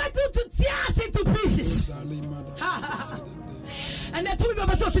 They are waiting to tear us into pieces. And they told me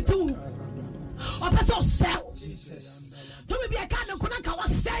about to do. Or sell. Jesus. To be a kind of Konaka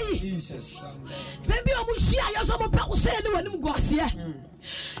was saying, Jesus. Maybe I'm Mushia, you're some people saying when you go here.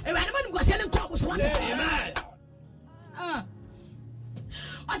 And when you go here and come was one. Amen. I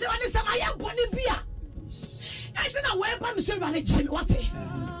said, what is my young bonny beer? I said, I went on to say, what?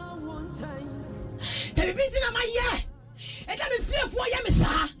 Tell me, my year. And let me fear for you, Miss.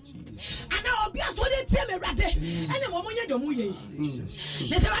 And now I'll be as well as tell me, Radde. And the woman you don't move.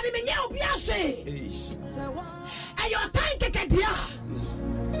 There's a Radde, you'll be a shame. And your time to get here.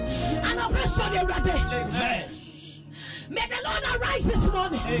 And I'll press on your Radde. May the Lord arise this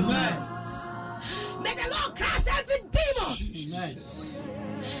morning. Amen. May the Lord crush every demon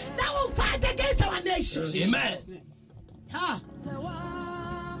that will fight against our nation. Amen.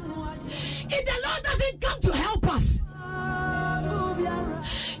 If the Lord doesn't come to help us,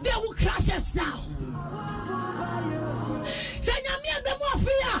 they will crush us down. Say, Nyame be more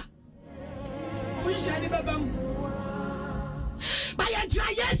fear. We shall be bam. By your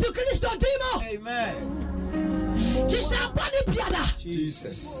dry yes, you Christ demo. Amen. Jesus body piada.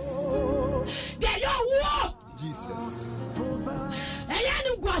 Jesus. They your war. Jesus.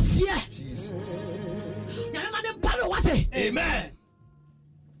 Eyanum gwasia. Jesus. Nyame man paro wate. Amen.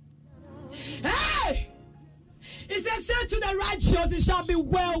 Hey! It says, say to the righteous, it shall be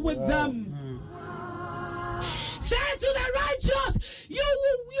well with them. Say to the righteous, you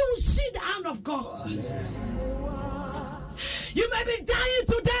will see the hand of God. You may be dying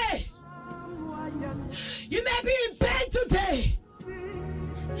today. You may be in pain today.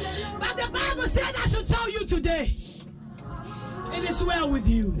 But the Bible said I should tell you today, it is well with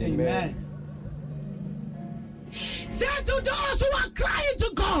you. Amen. Say to those who are crying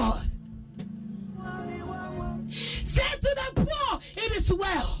to God, say to the poor, it is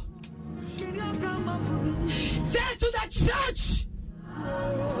well. Say to the church,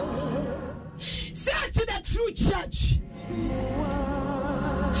 say to the true church,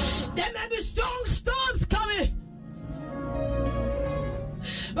 there may be strong storms coming,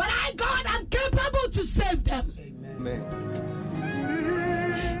 but God, I'm capable to save them. Amen.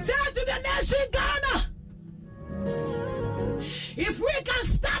 Say to the nation Ghana, if we can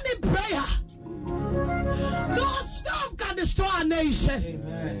stand in prayer, no storm can destroy our nation.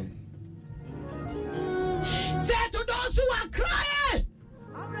 Amen. Say to those who are crying,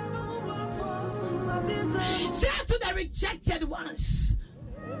 say to the rejected ones,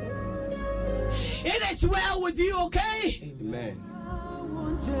 it is well with you, okay? Amen.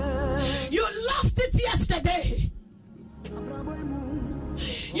 You lost it yesterday.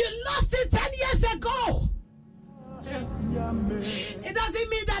 You lost it 10 years ago. It doesn't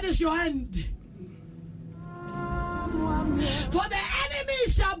mean that is your end. For the enemy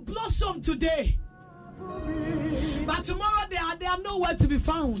shall blossom today, but tomorrow they are nowhere to be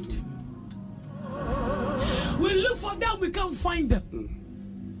found. We look for them, we can't find them.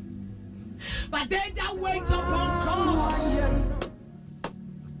 But they that wait upon God,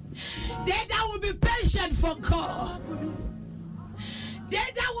 they that will be patient for God, they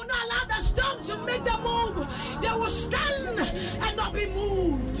that will not allow the storm to make them move, they will stand and not be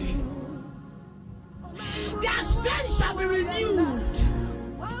moved. Their strength shall be renewed.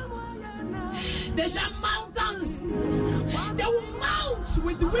 They shall mountains. They will mount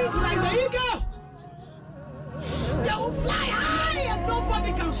with wings like the eagle. They will fly high and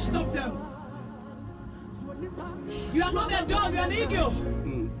nobody can stop them. You are not a dog, you're an eagle.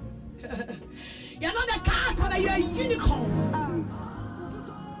 You're not a cat, but you're a unicorn.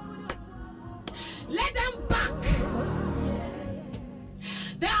 Let them back.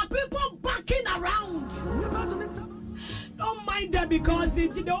 There are people backing around. Don't mind them because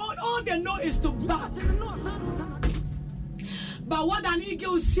all they know is to back. But what an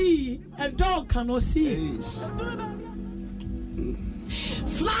eagle see, a dog cannot see.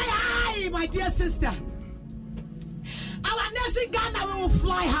 Fly high, my dear sister. Our nation Ghana will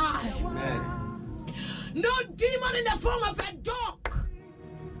fly high. Amen. No demon in the form of a dog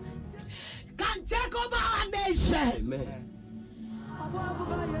can take over our nation. Amen.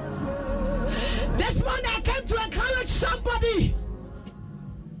 This morning I came to encourage somebody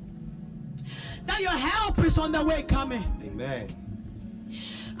that your help is on the way coming. Amen.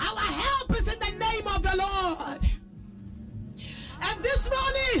 Our help is in the name of the Lord. And this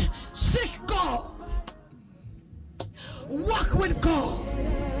morning, seek God. Walk with God.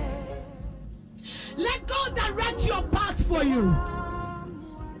 Let God direct your path for you.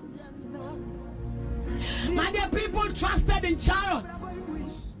 My dear people, trusted in chariots.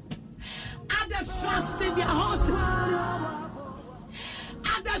 Others trust in their horses.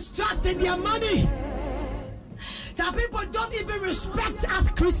 Others trust in their money. Some people don't even respect us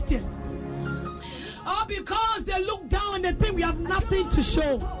Christians. All because they look down and they think we have nothing to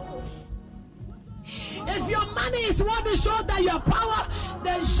show. If your money is what to show that your power,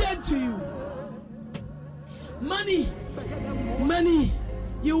 then shame to you. Money,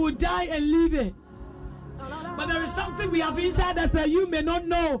 you will die and leave it. But there is something we have inside us that you may not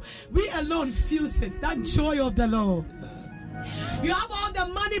know. We alone feel it. That joy of the Lord. You have all the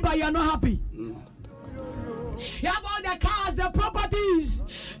money, but you are not happy. You have all the cars, the properties.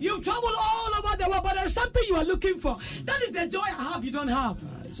 You've traveled all over the world, but there's something you are looking for. That is the joy I have, you don't have.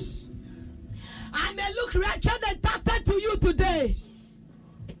 I may look wretched and tattered to you today.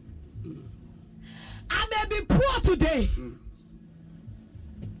 I may be poor today.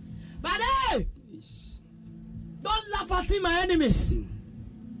 But hey, don't laugh at me, my enemies.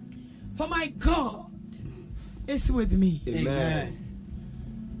 For my God is with me. Amen.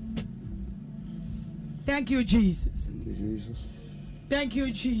 Thank you, Jesus. Thank you, Jesus. Thank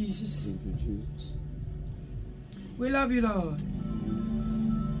you, Jesus. Thank you, Jesus. We love you, Lord.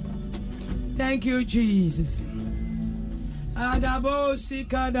 Thank you, Jesus.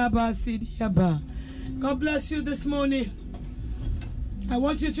 God bless you this morning. I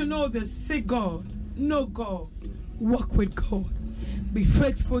want you to know this. Seek God. Know God. Walk with God. Be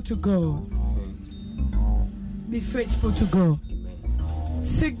faithful to God. Be faithful to God.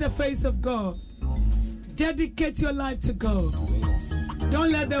 Seek the face of God. Dedicate your life to God.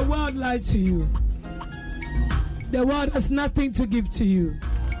 Don't let the world lie to you. The world has nothing to give to you.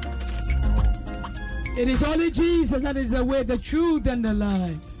 It is only Jesus that is the way, the truth, and the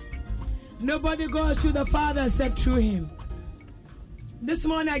life. Nobody goes to the Father except through him. This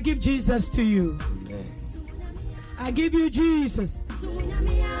morning I give Jesus to you. I give you Jesus.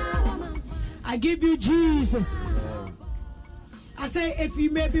 I give you Jesus. I say, if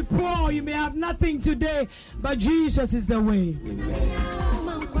you may be poor, you may have nothing today, but Jesus is the way.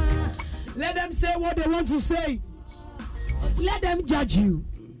 Let them say what they want to say. Let them judge you.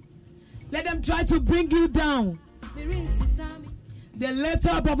 Let them try to bring you down. The lifter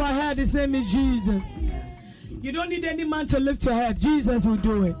up of our head, his name is Jesus. You don't need any man to lift your head. Jesus will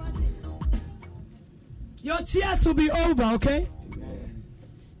do it. Your tears will be over, okay? Amen.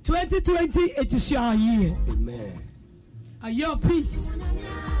 2020, it is your year. Amen. A year of peace.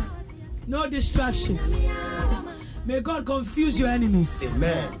 No distractions. May God confuse your enemies.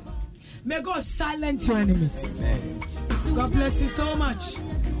 Amen. May God silence your enemies. Amen. God bless you so much.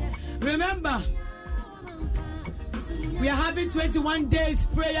 Remember, we are having 21 days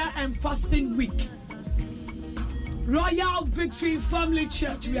prayer and fasting week. Royal Victory Family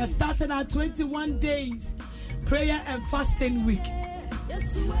Church, we are starting our 21 days prayer and fasting week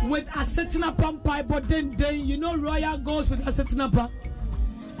with Asetinapa Bible. Then you know Royal goes with Asetinapa.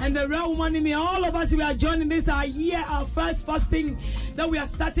 And the real woman in me, all of us, we are joining this our year, our first fasting that we are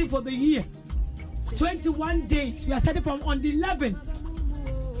starting for the year. 21 days. We are starting from on the 11th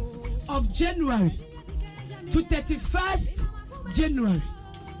of January to 31st January.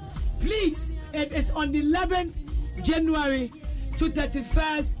 Please, it is on the 11th January to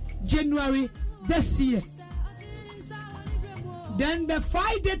 31st January this year. Then the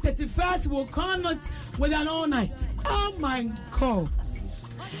Friday 31st will come out with an all night. Oh my God.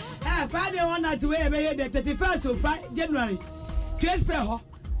 Friday all night we have the 31st of January. Trade fair ho.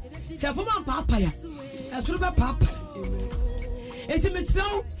 Se for man papaya. Asuru be papa. Eti me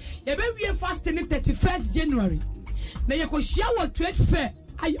slow. You be fasting the 31st January. Na you go share what trade fair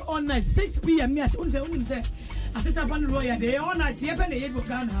ay all night 6 p.m. Yes, unim say assistant pan royal dey all night ye be na ye go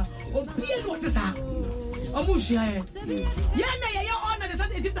Ghana. Obi e no te sa. Omu share. Ye na ye all night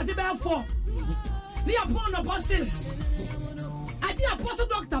that 4. Ni upon the bosses. I did apostle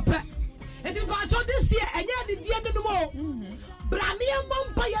doctor pe. It is part of this year and yet the dear no more. Bramia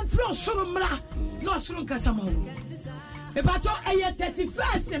Mompa and Fro Surumra, no Surun Casamo. A battle a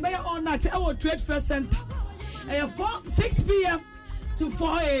 31st, the mayor on that our trade fair center. 6 p.m. to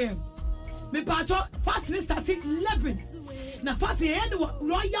 4 a.m. Me battle fast starting 11. Now fast end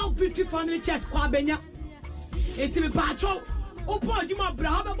Royal Victory Family Church Kwabenya. It's me battle. Open you my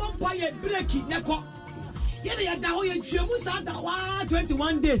brother Bompire breaking Neko. Yet ya da hoye Chemusa da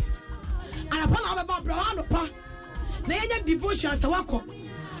 21 days. And upon our brother pa. Na yenya devotion sawako.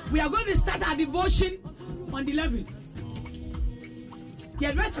 We are going to start our devotion on the 11th.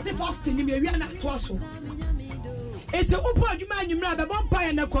 The rest of the fasting we are not twaso. It's a open you man you remember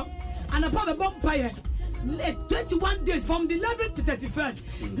Bompire Neko and upon the Bompire 21 days from the 11th to 31st.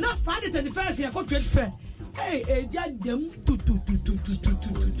 Not Friday 31st here go trade fair. Hey, jadem tu.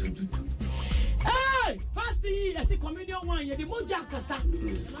 Hey, fasting as a communion one, the moja kasa.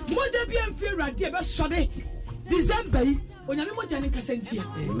 Moja bien feel right there, but shode. December, when you moja in Casentia.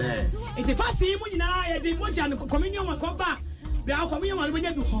 Amen. If the fasting, when you know, the moja and communion one come back, we are communion one when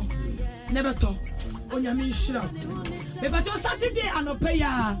you do home. Never talk. On your mission. But on Saturday, and no pay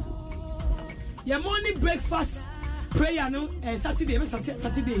your morning breakfast prayer, no, Saturday, 6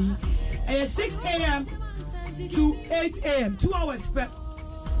 a.m. to 8 a.m. 2 hours per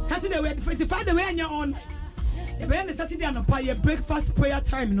Saturday. We find the way in your own night. If any Saturday and a breakfast prayer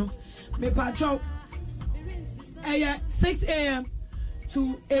time, no, me patrol 6 a.m.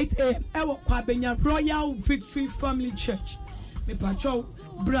 to 8 a.m. Ewo Kwabenya Royal Victory Family Church. Me patrol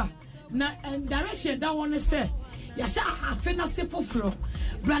bra na and direction that one say yasha afena se foforo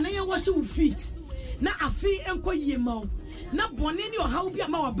bra na ye wash your feet na afi enko yema na bone ni ohaw bi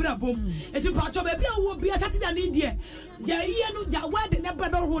ama wa bra bom eti pacho be bia wo bia tati da ni die ja ye no ja wade ne bra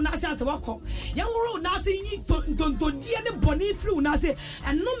do ho na ase ase wakọ ye woro na ase yi tonto die ne bone free na ase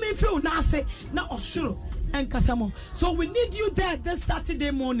eno me free na ase na osoro and Kasamo. So we need you there this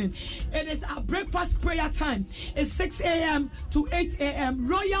Saturday morning. It is our breakfast prayer time. It's 6 a.m. to 8 a.m.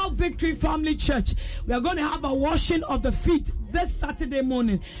 Royal Victory Family Church. We are going to have a washing of the feet this Saturday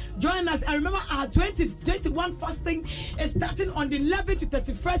morning. Join us. And remember, our 2021 fasting is starting on the 11th to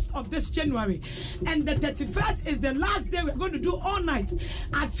 31st of this January. And the 31st is the last day we're going to do all night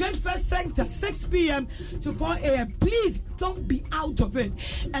at Trade Fair Center, 6 p.m. to 4 a.m. Please don't be out of it.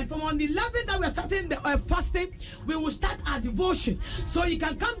 And from on the 11th that we're starting the fasting, we will start our devotion. So you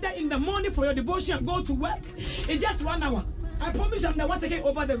can come there in the morning for your devotion and go to work. It's just 1 hour. I promise you I'm the one taking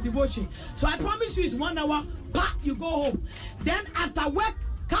over the devotion. So I promise you it's 1 hour, you go home. Then after work,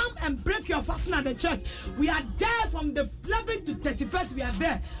 come and break your fasting at the church. We are there from the 11th to 31st. We are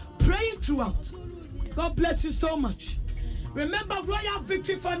there praying throughout. God bless you so much. Remember Royal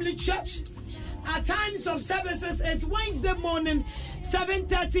Victory Family Church. Our times of services is Wednesday morning,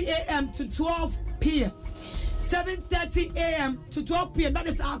 7:30 a.m. to 12 p.m. 7:30 a.m. to 12 p.m. That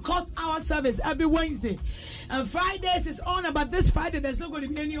is our court hour service every Wednesday. And Fridays is on, but this Friday there's not going to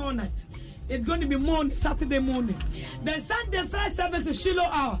be any all night. It's going to be morning, Saturday morning. Then Sunday first service is Shiloh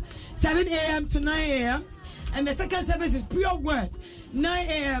hour, 7 a.m. to 9 a.m. And the second service is Pure Word, 9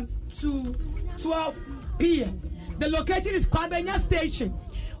 a.m. to 12 p.m. The location is Kwabenya Station.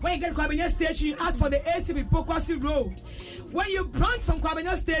 When you get Kwabenya Station, you ask for the ACB Pokwasi Road. When you branch from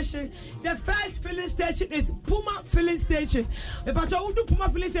Kwabenya Station, the first filling station is Puma Filling Station. But the Puma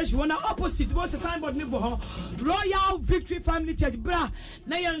Filling Station, one opposite, what's the signboard? Royal Victory Family Church. Bra,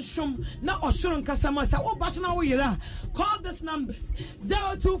 na yanshum na oshurun kasama sa o batna wo yira. Call these numbers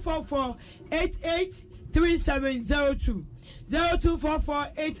 0244 883702.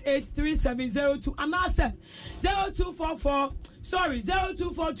 0244-883702 and answer 0244 Sorry,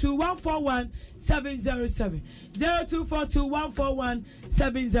 0242-141-707.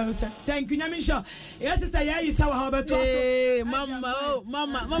 0242-141-707. Thank you, Nyamisha. Yes, sister, yeah, you saw how about Mama,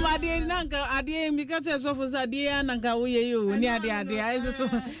 I didn't because as of as I did, Nanka, we you near the idea. So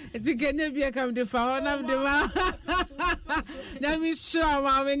it can be a come to phone of the Nyamisha,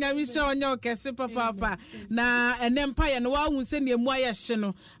 Mamma, Nyamisha, on your Cassipa Papa. Now, an empire, and one will send you Moya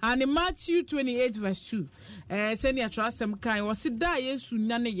Sheno. And in Matthew 28, verse 2, send your trust some kind. Was it die? Yes,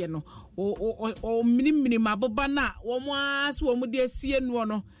 Nana, you know, or minima bobana, or was one with the CN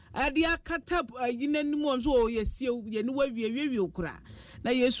one. Adia cut up in any one's oh, yes, you know, you cry.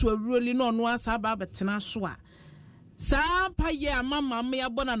 Now, yes, we're really no one sabba, but Tanaswa. Sa paya mama me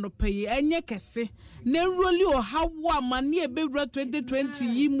abona no pay enye kese na roli o hawo amane ebewura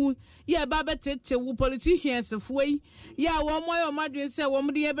 2020 yimu ya baba tete wo politicians fuyi ya wo moyo madwen se wo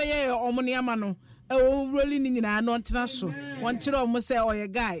mde ye beye omne ama no o roli ni nyina no ntena so won kire o mo se oye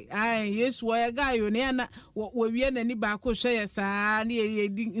guy yes wo ye guy yo ne na wo wie nani ba ko hwe ye saa na ye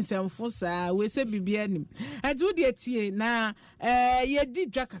di nsemfo saa we se bibia nim adu de tie na ye di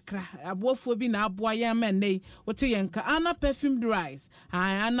dwa kakra aboafo bi na aboa ye ma nei wote ye nka ana perfumed rice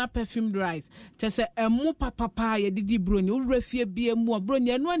ana perfumed rice tese emu papa ye didi broni wo refie bia mu broni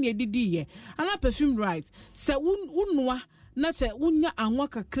eno na ye didi ye ana perfumed rice se unua na se unya anwa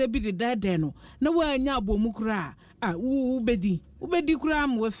kakra bi de dade no na wanya abomu kura ubedi kura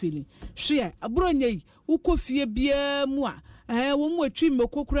am wafili hwe abronya yi ukofie bia mu a wo mu atwi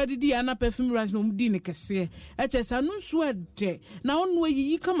mekokura didi ana perfume rice no mudi ne kese echesa no so ade na ono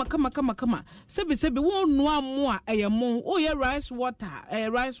yi kama sebe wo no amu a eyemo o ye rice water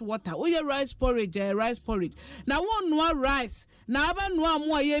o ye rice porridge na wo no rice na aba no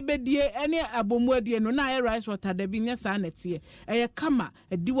amu a ye bedie ene abomu adie no na ye rice water da bi nya sa na tie eye kama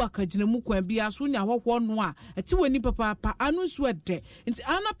edi wakagina mu kwan bi aso nya hwhwo no a eti wani papa anu so ade nti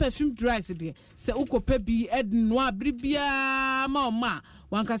ana perfume rice de se ukopa bi ed no abribia ma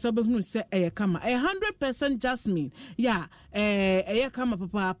wankasa obehunu se kama 100% jasmine ya kama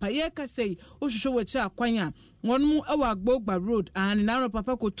papa ye ka sei ohwehwe wachi akwanya wonmu awa Agbogba road and na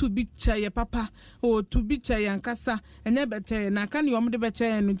papa ko tu bi chaye papa o tu bi chaye ankasa enye bete na kan yo mde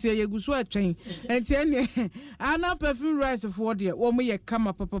beche no tie yeguso atwen enti ene ana perfume rice for de wo mo ye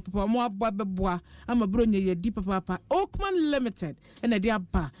kama papa mo abba beboa ama bronye ye di papa Oakman Limited ene de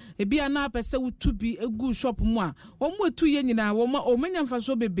aba ebi ana pese wo tu bi egu shop mu a wo mo tu ye nyina wo ma o menya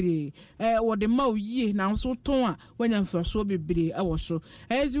mfaso bebre wo de ma oyi na so ton a wanya mfaso bebre e wo so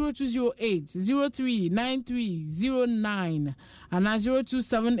 0208 039309 and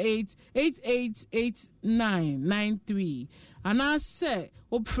 0278888993 and I say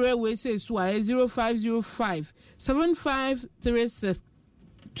opre we say so 0505 7536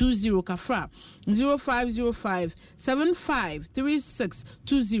 20 kafra 0505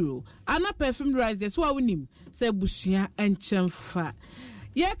 753620 ana perfume rice that's what we nim say bushia enchemfa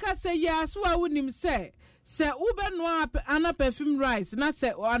ye ka say ya so what we nim say ube no ana perfume rice na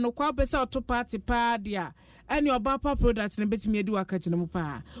say anokwa pesa to party pa dia any obapa product na betimi edi wakagina mu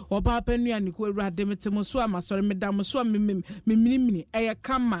pa obapa nua ni ko awurade metemo so amasore medam so mimini eye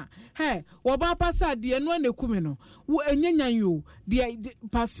kama he obapa sa de no na kume no wo enyanyan yo de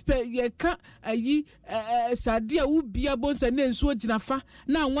ye ka ayi sade a wo bia bonsa na nsuo ginafa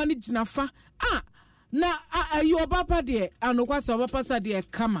na anwane ginafa na ayi obapa de anokwa sa obapa sa de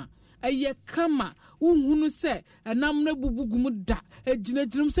kama eye kama unhunu se enam na bubugum da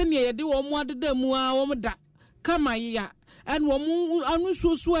ejinajirim se ne ye de wo mo adeda mu a wo da kama ya and wo mu anu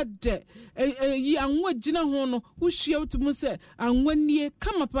so de yi anwo gina ho no wo hia wutum se anwanie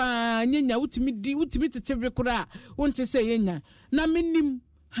kama pa nyanya wutimi tetebe kura wonte se yenya na menim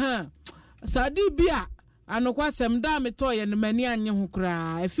sadi bia anokwa sem da metoye no mani anye ho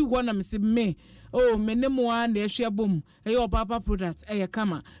kura afi ho na mese me menemu a na ehwe bom obapa product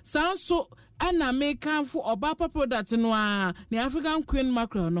kama sanso ana make for obapa product no a the African Queen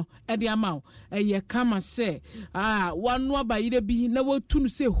Mackerel no de amaw kama se wanu abayire bi na wotunu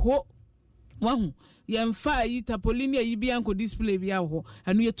se ho wahu yemfa yi tapolini yi bi anko display bi aho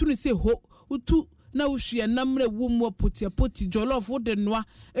anu yetunu se ho utu na ushia namre wumu poti jollof de noa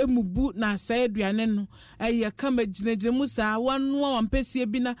emubu na sa aduane no kama ginejemu sa wanu wampesi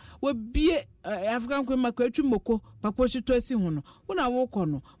bi na wabie African Queen Mackerel atwi moko papo hito asi ho no wona wokọ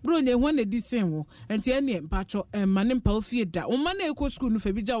no bro nye ho na di sen wo enti ene mpacho mane mpa ofie da wo mane eko school no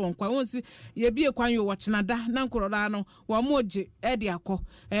fa bi ja won kwa won si ye bie kwan yo wochenada na nkoroda no wo moje de akọ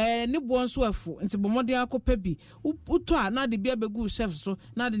ne bo nso afu enti bomode akọpa bi uto a na de bia begu chef so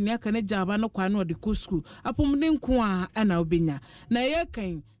na de ne aka ne jaba no kwa no de ko school apomde nko a na obenya na ye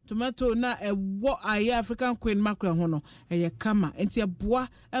kan tomato na ɛwɔ ayɛ African Queen mackerel ho no ɛyɛ kama enti ɛboa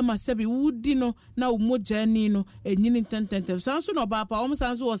ɛma sɛbi wudi no na umogya ni no ɛnyini ntɛntɛntɛm sanso no ba pa wɔn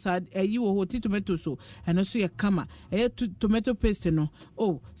sanso wɔ sa ɛyi wɔ hɔ ti tomato so ɛno so yɛ kama ɛyɛ tomato paste no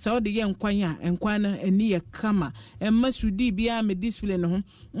oh sɛ wɔde yɛ nkwan no ɛni yɛ kama ɛma sudi bia me display no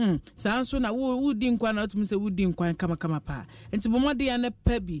ho sanso na wudi nkwan na ɔtumi sɛ wudi nkwan kama pa enti bomɔde ya na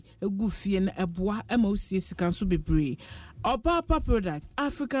pabi egu fie na ɛboa ɛma osie sika so bebree Papa product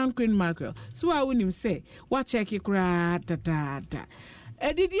African Queen mackerel so I wonim say wa check it kra da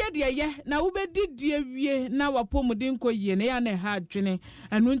edidie de ye na wo bedidie wie na wapomuden kɔ yie na ya na ha adwene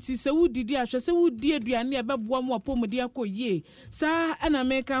anu nti sɛ wudidi ahwɛ sɛ wudie aduane e bɛboa mu wapomuden akɔ yie saa ana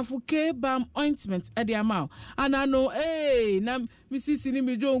meka fo K-Balm ointment e de ama ana no na misisi ni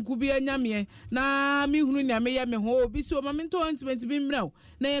mejo nku bi anyame na me hunu nya me ye me ho obi si o ma me to ointment bi mmerɛw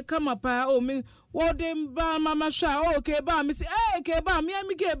na ye kama pa o me wodem ba mama hwa o K-Balm me si K-Balm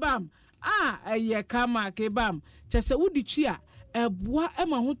me K-Balm eye kama K-Balm kyɛ sɛ wudi twi a ɛboa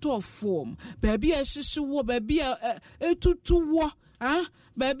ɛma ho tɔ form baabi a ɛhyehye wɔ baabi a ɛtutu wɔ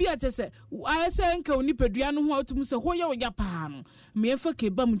baabi a kyɛ sɛ ayɛsɛ nka onipadua no ho a wotum sɛ hɔ yɛ woya paa no meɛfa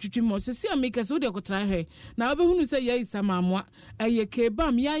K-Balm twitwi ma sɛ sɛ meka sɛ wode kɔtra hwɛ na wobɛhunu sɛ yɛyi samaamoa ɛyɛ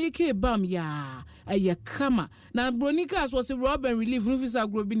K-Balm yɛayɛ K-Balm yaa ɛyɛ kama na broni ka so sɛ rubber relief no fi sɛ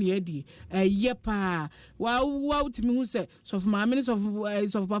agorɔ bi ne yɛdi ɛyɛ paa wotumi hu sɛ sɔfo maame ne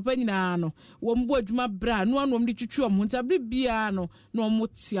sɔfo papa nyinaa no wɔn bɔ adwuma bra no anom de twitwi ɔmo nti abere biara no na ɔmo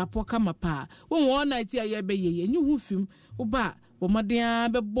tiapɔ kama paa wɔn na ti ayɛ bɛyɛ enyi hu fim woba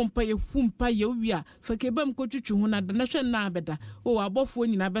wɔmaden bɛbɔ mpa yɛ hu mpa yɛ wia fa K-Balm kɔtwitwi ho na da na hwɛ na abɛda abɔfoɔ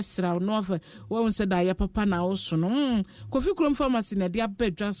nyinaa bɛsra no afa wɔn sɛ da yɛ papa na ɔso no Kofi Krom pharmacy na de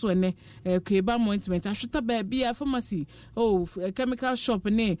abɛdwa so ne K-Balm ointment ahweta baabi a pharmacy chemical shop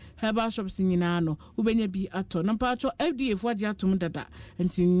ne herbal shops nyinaa no wobɛnya bi atɔ na mpaatɔ FDA fo agye atom dada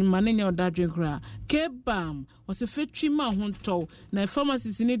nti mane nya ɔdadwen kora K-Balm ɔsɛ fetwi ma ho ntɔw na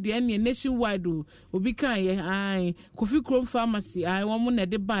pharmacies ne de ne nationwide obi kan yɛ Kofi Krom pharmacy wɔn na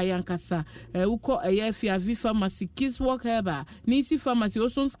de ba yankasa wukɔ ɛyɛ Fiavi pharmacy Kiswalk Herbal Nisi pharmacy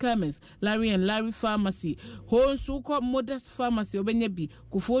Osons Chemist Larry pharmacy Honsu wukɔ Modest pharmacy obɛnya bi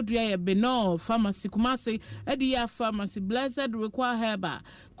Kofodua yɛ Benol pharmacy Kumasi Ediya pharmacy Blessed Require Herbal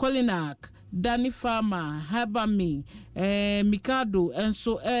Colinac Danny Pharma Herbami Mikado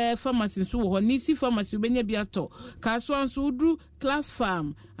enso pharmacy nso wɔ hɔ Nisi pharmacy obɛnya bi atɔ Kaswa nso udru Class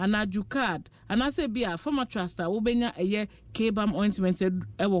Farm Anajukad anase bia Pharma Trust obɛnya ɛyɛ K-Balm ointment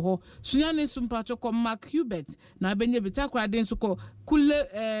ɛwɔ hɔ sunyane nso mpacho kɔ Mark Hubert na abɛnya bi takrade nso kɔ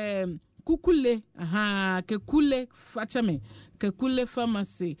Kukule Kekule Fachame Kekule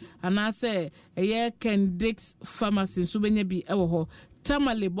pharmacy anase ɛyɛ Kendricks pharmacy nso bɛnya bi ɛwɔ hɔ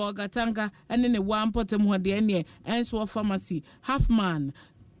Tamale Bogatanga ene ne wampɔtem hɔ de ne Ensworth pharmacy Halfman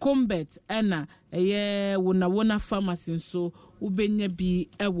Combat ena ɛyɛ wona pharmacy nso ubenya bi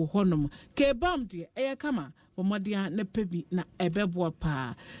ɛwɔ hɔnom K-Balm de ɛyɛ kama omodia ne pebi na ɛbɛboa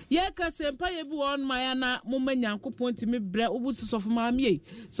paa ye ka sempa ye bi on maya na momma nyankopɔn timi brɛ obusu sofo maame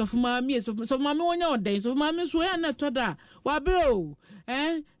wonya oden sofo maame so ya na toda wa brɛ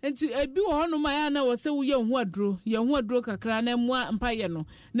enti ebi wɔ hɔnom maya na wo sɛ wo ye hu aduro kakra na mua mpa ye no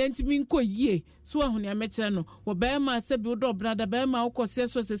na ntimi nkɔ yie so ahone amekyerɛ no wo bɛma sɛ bi wo dɔ brada bɛma wo kɔse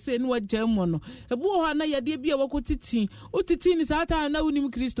so sese ne wagya mu no ebi wɔ hɔ na yɛde bi a wɔkɔtiti utiti ni saata na wonim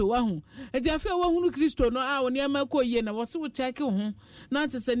Kristo wa ho enti afɛ wo hunu Kristo no woni ama kɔ yie na wɔse wo check ho na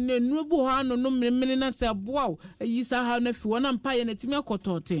nte sɛ nenu bu hɔ ano no mmemme na sɛ boaw ayi sa ha na fi wona mpa ye na timi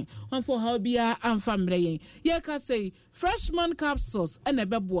akɔtɔte wɔnfo ha bia amfa mmerɛ yɛn ka sɛ freshman capsules ɛna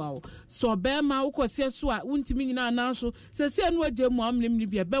bɛboaw so bɛma wo kɔse so a wontimi nyina na so sɛ sɛ no agya mu amnem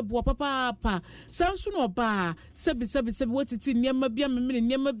bia bɛboa papa sanso no ba sebi wotiti nneɛma bia memene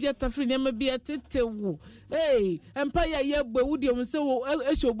nneɛma bia tafri nneɛma bia tetewo empa ya gbe wudi o se wo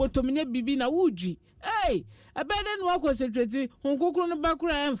ehyo botom nya bibi na wudwi ebede no akɔsetreti honkokro no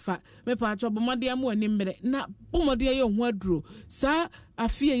bakura emfa me pa atwa bomode am wani mmere na bomode ye hu aduro sa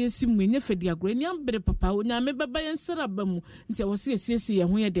afie yesi mu nye fedi agro ni ambere papa onya me baba ye nsara ba mu nti wo se esiesie ye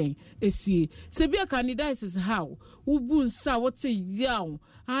ho ye den esie se bia candidates how ubu nsa wote yaw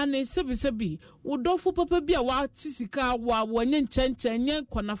ane sebi wodofo papa bia wa tisika wa wonye nchenchen nye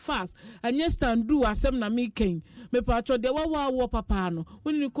kona fast anye standu asem na meken me pa atwa de wa papa no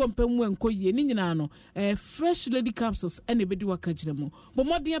woni kompa mu enkoyie ni nyina no fresh lady capsules ene bedi wakagire mu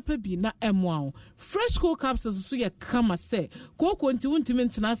bomode apa bi na emo fresh cool capsules so ye kama se koko nti ntimi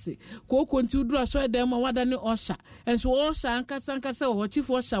ntenase kooko nti udura so dem ma wada ne osha enso osha ankasa wo chief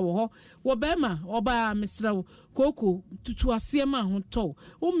osha wo ho wo bema oba mesrawo kooko tutu ase ma ho to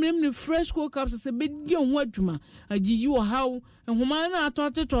wo mrem ne fresh cocoa capsules se bedi ho adwuma agiyi wo haw nhoma na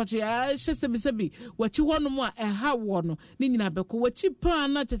atototoche a hyesebesebi wachi hono mu a eha wo no ne nyina beko wachi pa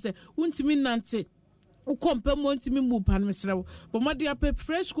na tese untimi nante ukompe montimi mu pan mesrawo bomade ape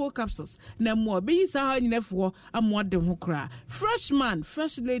fresh cocoa capsules na mo be yisa ha nyinafo amode ho kra fresh man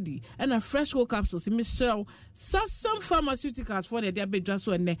fresh lady and a fresh cocoa capsules mesrawo Sasam Pharmaceuticals for the diabetes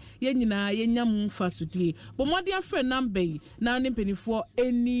so ene ye nyina ye nyam fa sudie bomade afre number na ne penifo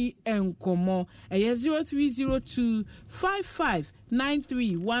any enkomo eye 0302 55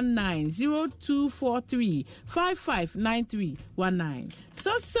 9319 0243 559319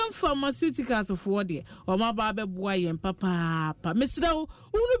 Sasam Pharmaceuticals for the Oma Babe Boyen Papa Mr.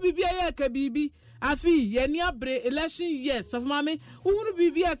 Unu Bibia Yaka Bibi Afi Yeni Abre election years of Mammy Unu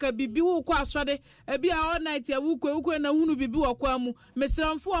Bibia ka Bibi who kwasade Ebia all night ya wuko na Unu Bibi wa kwamu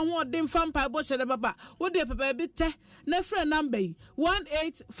Mr. Mfu and what dem fampa bosha de baba what de papa bite Nefre number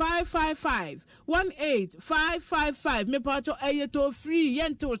 18555 me pacho ayeto free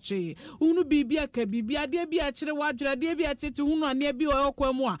yentoche Unu Bibia ka Bibia de bia chire wadra de bia tete hunu ane bi o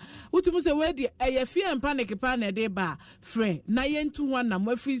kwamu a utumu se wedi eye fear and panic pan e de ba fre na yentu wana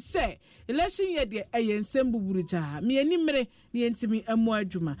mo free say election ye de ensem buburuja me animre ne yentimi amu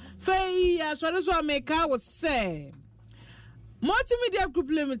adwuma fei ya sore so ameka wo say Multimedia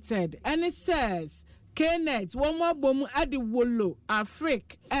Group Limited and it says Kenneth one more bom adi wolo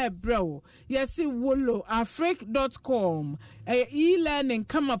Afrique bro yesi wolo afrique.com e-learning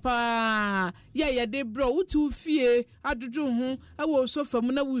come pa ya de bro utu fie adudu ho wo so fam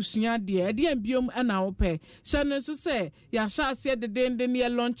na wusua de biom na wo pe shane so say ya sha se de den ne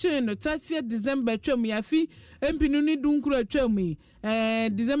launch no 30th December twam ya fi empinu ni dunkuru atwam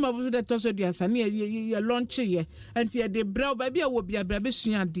December bu de toso de asane ya launch ye anti de bro ba bia wo bia bra be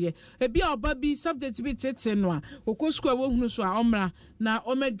sua de bia oba bi subject bi tete no a okosukwa wo hunu so a omra na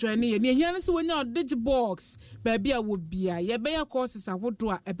omedwane ye ne hia ne se wonya digibox ba bia wo bia ye be ya courses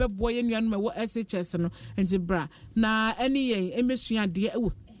awodo a ebebo ye nuanu wo SHS no anti bra na eni ye emesua de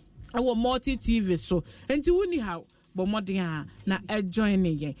ewo multi TV so anti woni how bo modern a na join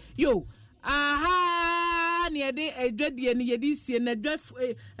ye yo aha ne de adwadie ne yedi sie na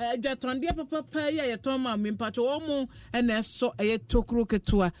adwatonde papa ye ton ma mpacho wo mu ena so eye tokro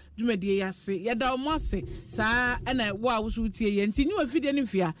ketua dwumade yase yeda mo ase saa ena wo a wo so tie ye nti ni afide ne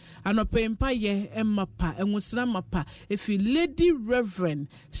fia anopempa ye emapa enwusra mapa efi Lady Reverend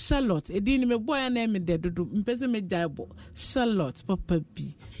Charlotte edini me boy na me de dodo mpese me jaibo Charlotte papa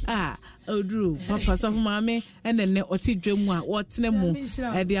bi odru papa sofu mame ena ne oti dwamu a wotene mu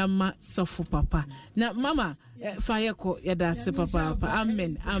ede ama sofu papa na mama fire ko yada se papa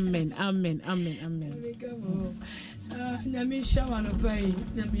amen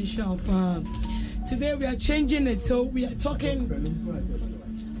today we are changing it, so we are talking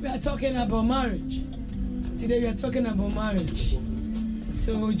about marriage. Today we are talking about marriage,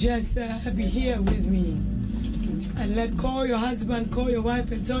 so just be here with me and call your husband, call your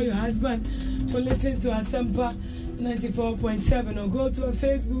wife and tell your husband to listen to Asempa 94.7 or go to a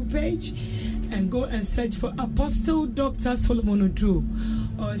Facebook page and go and search for Apostle Dr. Solomon Odru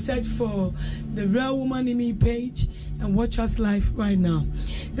or search for the Real Woman in Me page and watch us live right now.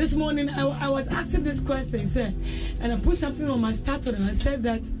 This morning I was asking this question, and I put something on my status and I said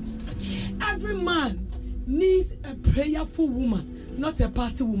that every man needs a prayerful woman, not a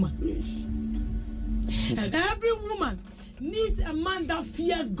party woman. And every woman needs a man that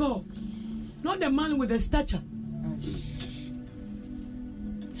fears God, not a man with a stature.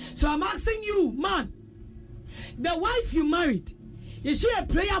 So I'm asking you, man, the wife you married, is she a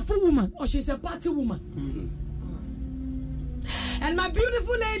prayerful woman or she's a party woman? And my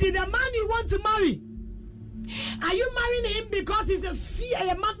beautiful lady, the man you want to marry, are you marrying him because he's a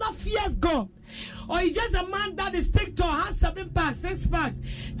man that fears God? Or he's just a man that is TikTok, has 7 packs, 6 packs,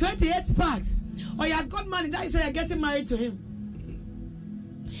 28 packs? Or he has got money, that is why you're getting married to him?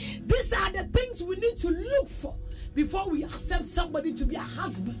 These are the things we need to look for before we accept somebody to be a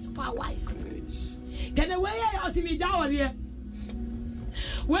husband or a wife. Then where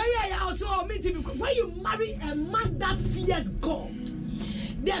when you marry a man that fears God,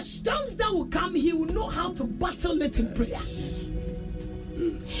 there are storms that will come, he will know how to battle it in prayer.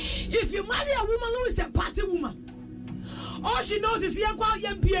 If you marry a woman who is a party woman, all she knows is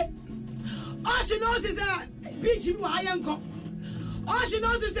all she knows is a beach. All she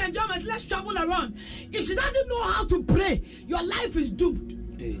knows is enjoyment. Let's travel around. If she doesn't know how to pray, your life is doomed.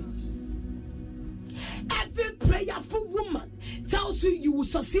 Every prayerful woman tells also you will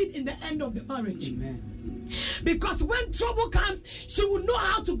succeed in the end of the marriage. Because when trouble comes, she will know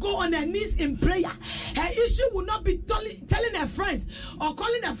how to go on her knees in prayer. Her issue will not be telling her friends or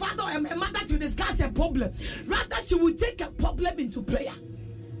calling her father or her mother to discuss her problem. Rather, she will take her problem into prayer.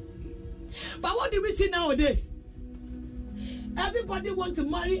 But what do we see nowadays? Everybody wants to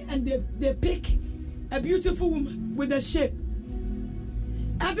marry and they pick a beautiful woman with a shape.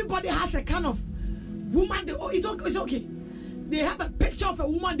 Everybody has a kind of woman. It's okay. They have a picture of a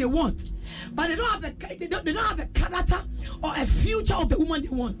woman they want, but they don't have a character or a future of the woman they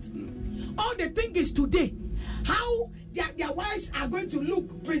want. All they think is today, how their wives are going to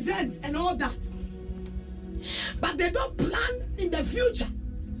look, present, and all that. But they don't plan in the future.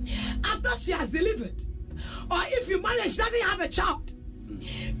 After she has delivered, or if you marry, she doesn't have a child.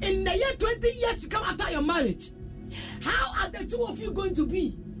 In the year 20 years to come after your marriage, how are the two of you going to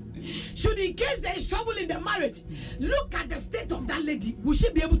be? Should in case there is trouble in the marriage, look at the state of that lady. Will she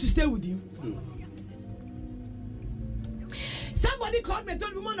be able to stay with you? Somebody called me and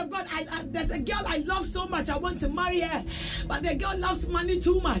told me, woman of God, there's a girl I love so much. I want to marry her. But the girl loves money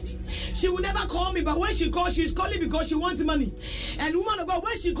too much. She will never call me. But when she calls, she's calling because she wants money. And woman of God,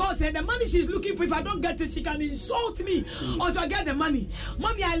 when she calls her, the money she's looking for, if I don't get it, she can insult me until I get the money.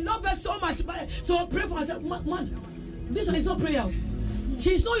 Mommy, I love her so much. So I pray for myself. Man, this one is not prayer.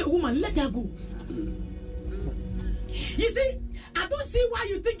 She's not your woman. Let her go. You see, I don't see why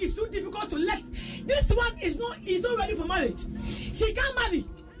you think it's too difficult to let. This one is not ready for marriage. She can't marry.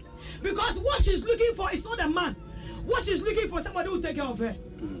 Because what she's looking for is not a man. What she's looking for is somebody who will take care of her.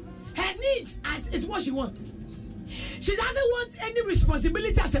 Her needs is what she wants. She doesn't want any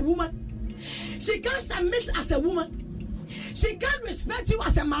responsibility as a woman. She can't submit as a woman. She can't respect you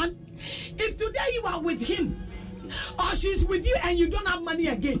as a man. If today you are with him, or she's with you and you don't have money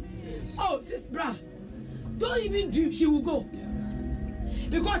again, oh, sister, bruh, don't even dream she will go.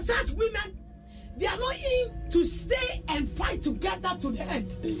 Because such women, they are not in to stay and fight together to the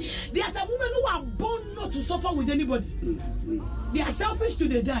end. There are some women who are born not to suffer with anybody. They are selfish till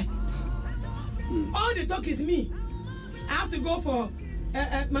they die. All they talk is me. I have to go for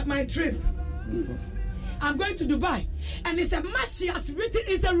my trip. I'm going to Dubai. And it's a must she has written,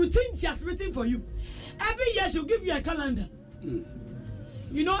 it's a routine she has written for you. Every year she'll give you a calendar.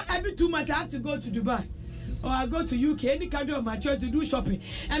 You know, every 2 months I have to go to Dubai. Or I go to UK, any country of my choice to do shopping.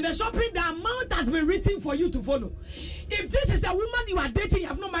 And the shopping, the amount has been written for you to follow. If this is the woman you are dating, you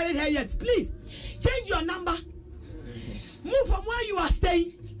have not married her yet, please change your number. Move from where you are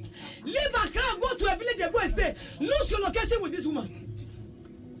staying. Leave Accra and go to a village and go and stay. Lose your location with this woman.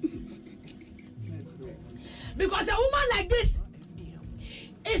 Because a woman like this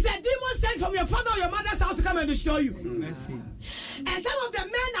is a demon sent from your father or your mother's house to come and destroy you. And some of the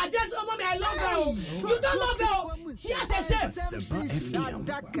men are just, oh, mommy, I love her. You don't love her. She has a chef.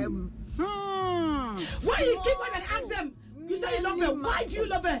 Why you keep on and ask them, you say you love her, why do you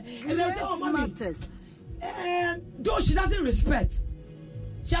love her? And they say, oh, mommy, though she doesn't respect.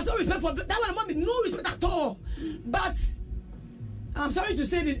 She has no respect for that one, mommy, no respect at all. But I'm sorry to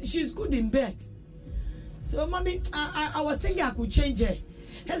say this, she's good in bed. So, mommy, I was thinking I could change her.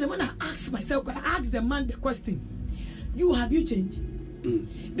 As when I ask myself, I ask the man the question, have you changed?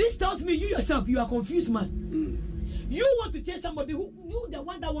 This tells me you yourself, you are confused, man. You want to change somebody who, you the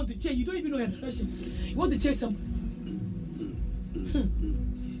one that want to change, you don't even know your direction. You want to change somebody.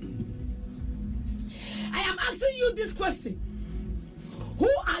 I am asking you this question. Who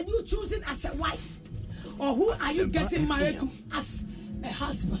are you choosing as a wife? Or who are you getting married to as a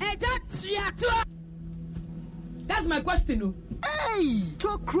husband? That's my question. No? Hey, the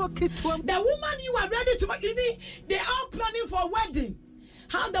woman you are ready to marry, they are planning for a wedding.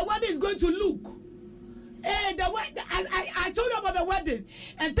 How the wedding is going to look. I told you about the wedding,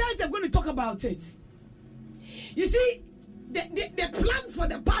 and Thursday I'm going to talk about it. You see, the plan for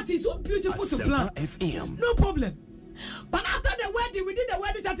the party is so beautiful to plan. FM. No problem. But after the wedding, we did the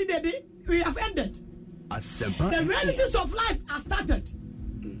wedding Saturday, we have ended. The realities of life are started.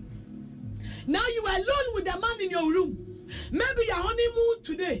 Now you are alone with the man in your room. Maybe your honeymoon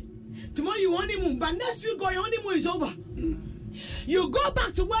today. Tomorrow you honeymoon. But next week your honeymoon is over. You go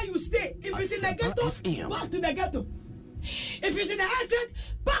back to where you stay. If it's in the ghetto, back to the ghetto. If it's in the estate,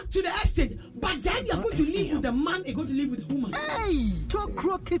 back to the estate. But then you're going to live with the man, you're going to live with the woman. Hey, talk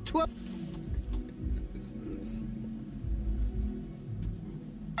crooked to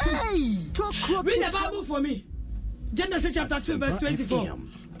read the Bible for me. Genesis chapter 2, verse 24.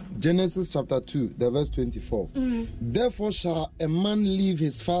 Genesis chapter 2, the verse 24. Therefore shall a man leave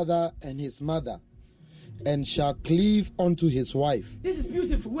his father and his mother, and shall cleave unto his wife. This is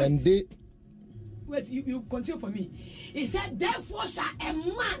beautiful. Wait. And they... wait, you continue for me. He said, therefore shall a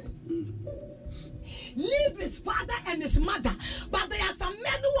man leave his father and his mother. But there are some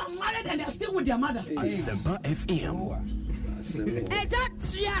men who are married and they are still with their mother. Asempa FM. So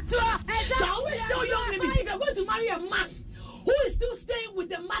always tell young ladies, if you're going to marry a man who is still staying with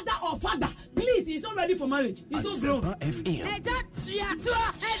the mother or father, please, he's not ready for marriage. He's not grown. Or if you marry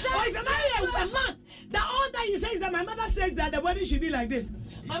a man, the all that he says that my mother says that the wedding should be like this.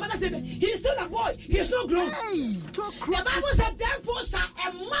 My mother said that he's still a boy. He's not grown. The Bible said, therefore shall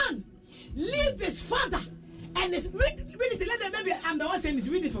a man leave his father and his read it. Let them, maybe I'm the one saying it.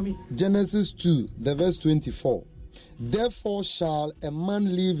 Read it for me. Genesis 2, the verse 24. Therefore shall a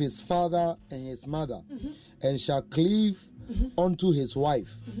man leave his father and his mother, and shall cleave unto his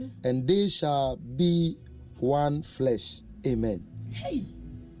wife, and they shall be one flesh. Amen. Hey,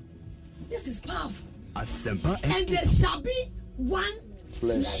 this is powerful. Asempa and there shall be one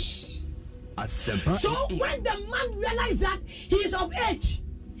flesh. Asempa. So when the man realized that he is of age,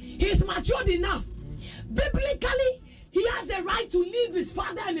 he is matured enough, biblically he has the right to leave his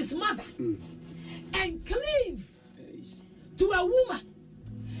father and his mother and cleave to a woman,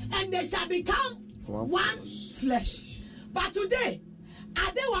 and they shall become one flesh. But today,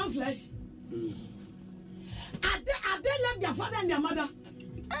 are they one flesh? Have they left their father and their mother?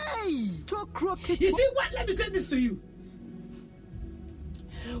 Hey, you see what? Let me say this to you.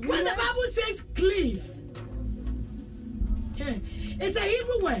 When the Bible says cleave, it's a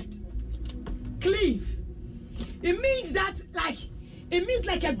Hebrew word. Cleave. It means that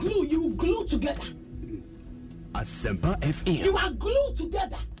like a glue. You glue together. Asempa FM. You are glued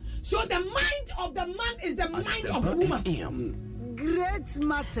together. So the mind of the man is the mind of the woman. FM. Great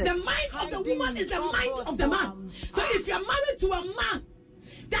matter. The mind of the woman is the mind of the man. So if you're married to a man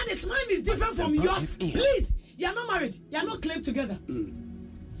that his mind is different from yours, please, you're not married. You're not claimed together.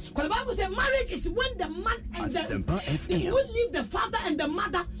 Because the Bible says marriage is when the man and the will leave the father and the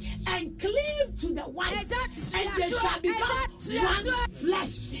mother and cleave to the wife, and they shall become one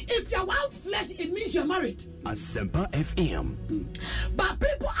flesh. If you're one flesh, it means you're married. Asempa FM. But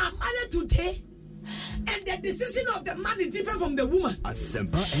people are married today, and the decision of the man is different from the woman.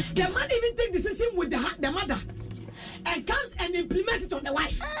 Asempa FM. The man even take decision with the mother and comes and implement it on the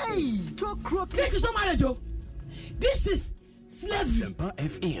wife. Hey, this is not marriage, oh. This is slavery. Asempa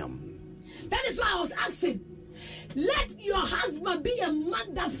FM. That is why I was asking, let your husband be a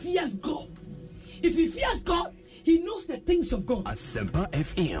man that fears God. If he fears God, he knows the things of God. Asempa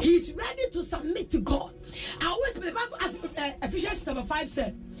FM. He's ready to submit to God. I always, the Bible, as Ephesians chapter 5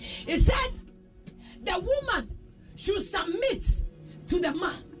 said, it said the woman should submit to the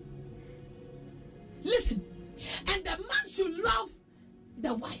man. Listen, and the man should love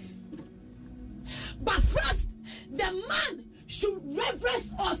the wife. But first, the man should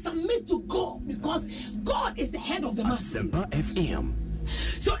reverence or submit to God, because God is the head of the man. Asempa FM.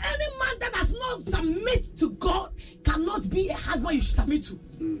 So any man that does not submit to God cannot be a husband you should submit to.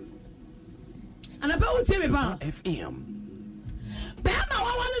 And I bet will tell me about FM. Bema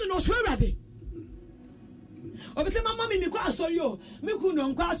wa no so ready. Obese mama me kwa sorry o. Me ku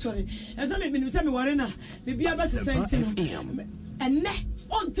no kwa sorry. Enso me say me worry na. Me bia be sent no. And ne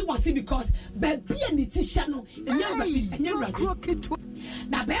on to was because baby and the tisha no enye ready.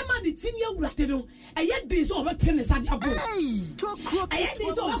 Na bema the tin ya wurate no. Eye din so o ten sade abo. Eye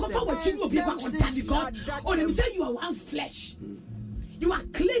din so o go for chiru obi kwa contact because on him say you are one flesh. You are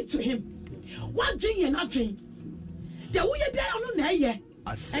cleaved to him. One dream and not dream. The way you be on na ye.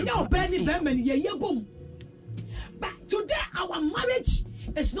 And your belly bema ye boom. But today our marriage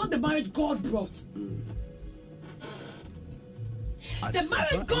is not the marriage God brought. The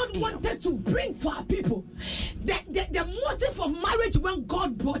marriage God wanted to bring for our people. The motive of marriage when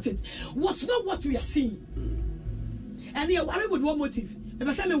God brought it was not what we are seeing. And you worry with one motive.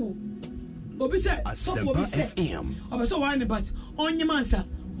 But on your man, sir.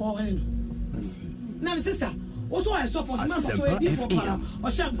 Now, sister, also I saw for some for deep for or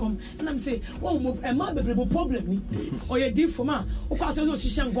shankom, and I'm saying, oh, a man problem or a deep for man, or cause she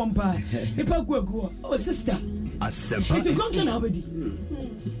shan't come by. Oh, sister. If you come to nobody.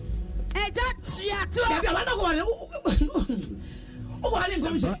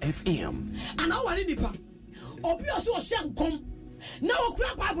 FM. And I want in the park. Or be also a shan't come. No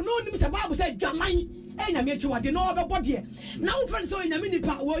crap, Bible, no news about said Jamai. And I made you what you know about what here. Now, friends, so in a minute,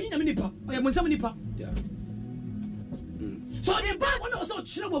 or in a minute, or in some minute. So the Bible also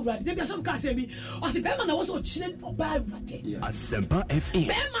trouble, right? They be some Casabi, or the Bema also chilling or bad. Asempa FM.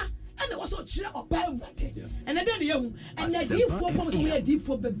 Bema. And also children or bad, and then young, and they deep for promise we are deep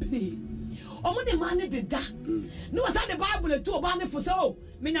for baby. Omo ne man de da. No was the Bible to oba ne for so.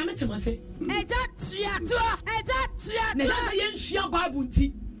 Me nya metema se. Eja tria. Ne da yen hia Bible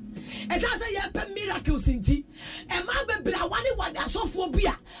nti. Esa say ye pe miracles nti. E ma be bra wade asofo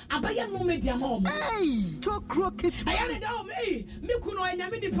bia. Abaye no media ma omo. To crooked. Ayane da o me kunu anya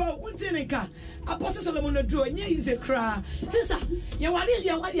me dipo unti ne ka. Apostle Solomon Odro nya is a cra. Sister, ye wade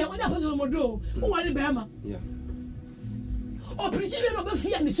Apostle Solomon Odro. O wade be ma. Yeah. O preacher no be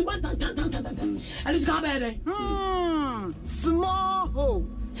fear me suban tan. And it's come better. Small hole.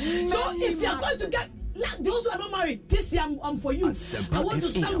 So if you are going to get like those who are not married, this year I'm for you. I want to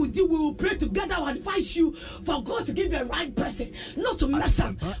stand with you. We will pray together. I will advise you for God to give you a right person, not to mess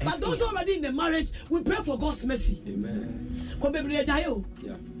up. But those who are already in the marriage, we pray for God's mercy. Amen.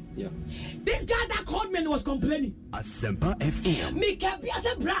 Yeah. This guy that called me and was complaining. Asempa FM. Me kept as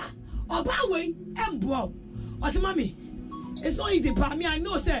a bra. Obawe embo. I said, mommy, it's not easy, but me I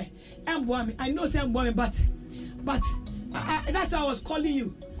know say embo. I know say embo, but that's how I was calling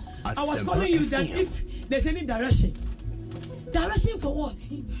you. I was calling you that if there's any direction for what?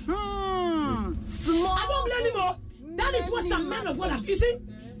 I don't blame him more. That is what some men of God have. You see,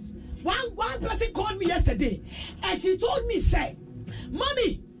 one person called me yesterday and she told me, say,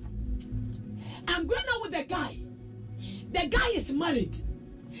 mommy, I'm going out with the guy. The guy is married,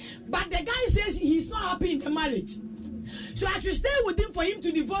 but the guy says he's not happy in the marriage, so I should stay with him for him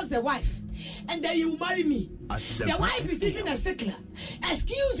to divorce the wife, and then he will marry me. The wife is even a sickler.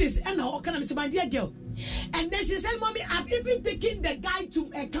 Excuses and how can I say, my dear girl? And then she said, mommy, I've even taken the guy to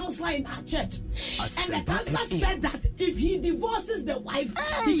a counselor in our church, and the counselor said that if he divorces the wife,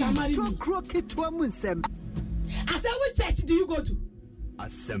 he can marry me. I said, which church do you go to?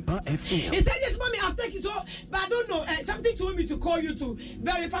 Asempa FM. He said, yes, mommy, I've taken it, but I don't know. Something told me to call you to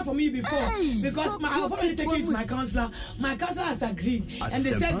verify for me before, because I've already taken it to my counselor. My counselor has agreed, and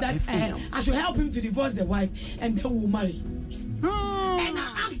they said that I should help him to divorce the wife, and then we'll marry. And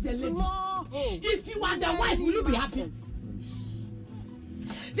I asked the lady, if you are the wife, will you be happy?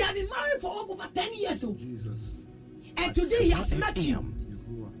 They have been married for over 10 years old. And today he has met you.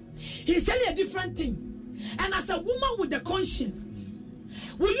 He's telling a different thing. And as a woman with the conscience,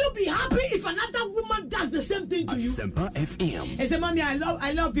 will you be happy if another woman does the same thing to you? Asempa FM. He said, mommy,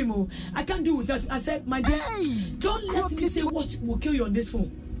 I love him. Oh. I can't do that. I said, my dear, don't let me say what will kill you on this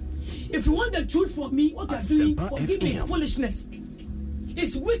phone. If you want the truth from me, what you're doing, forgive me, is foolishness.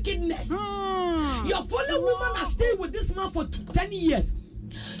 It's wickedness. Your fellow woman has stayed with this man for 10 years.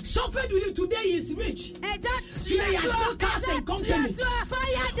 Suffered with him. Today he is rich. Today he has no cars and companies. When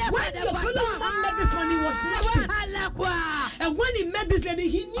your fellow woman met this man, he was nothing. And when he met this lady,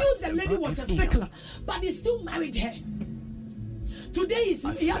 he knew the lady was a sickler, but he still married her. Today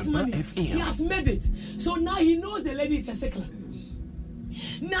he has money. He has made it. So now he knows the lady is a sickler.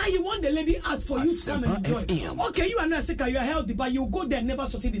 Now you want the lady out for you to come and enjoy. Okay, you are not sick, you are healthy, but you go there and never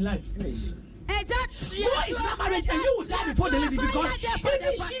succeed in life. Go into that marriage and you will die before the lady, because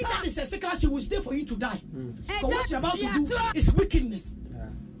even she that is a sickler, she will stay for you to die. But what you're about to do is wickedness.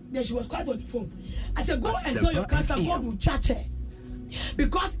 Then she was quiet on the phone. I said, go and tell your cancer, God will judge her.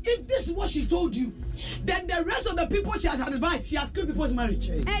 Because if this is what she told you, then the rest of the people she has advised, she has killed people's marriage.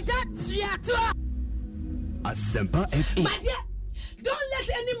 Asempa FM. My dear, don't let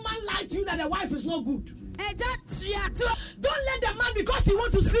any man lie to you that the wife is not good. Don't let the man, because he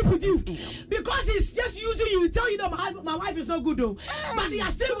wants to sleep with you, because he's just using you, tell you, my wife is not good though. But he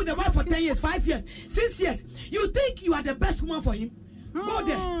has stayed with the wife for 10 years, 5 years, 6 years. You think you are the best woman for him? Go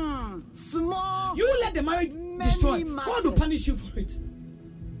there. You let the marriage destroy. God will punish you for it.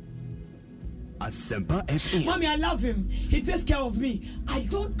 Asempa FM. Mommy, I love him. He takes care of me. I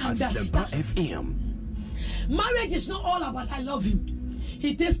don't understand. Asempa FM. Marriage is not all about I love him.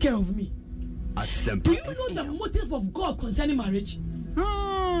 He takes care of me. Do you know the motive of God concerning marriage?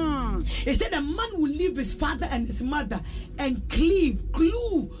 He said a man will leave his father and his mother and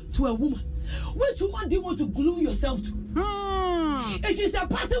glue to a woman. Which woman do you want to glue yourself to? If she's a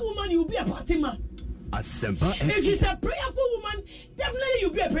party woman, you'll be a party man. If she's a prayerful woman, definitely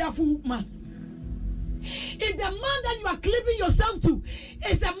you'll be a prayerful man. If the man that you are cleaving yourself to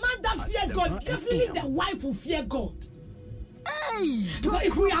is a man that fears God, definitely the wife will fear God. Because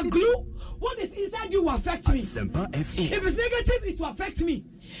if we are glue, what is inside you will affect me. If it's negative, it will affect me.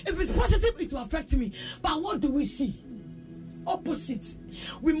 If it's positive, it will affect me. But what do we see? Opposite.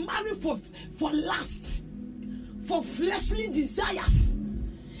 We marry for lust, for fleshly desires.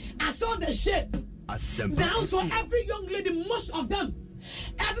 I saw the shape. Now for every young lady, most of them,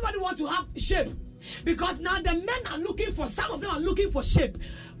 everybody want to have shape. Because now the men are looking for, some of them are looking for shape.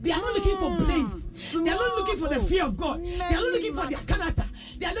 They are not looking for place. They are not looking for the fear of God. They are not looking for their character.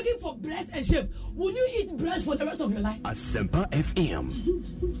 They are looking for breast and shape. Will you eat breast for the rest of your life? Asempa FM.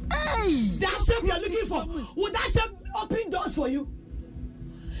 Hey! That shape you are looking for, will that shape open doors for you?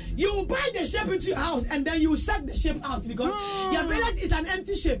 You will buy the shape into your house and then you will set the shape out because your village is an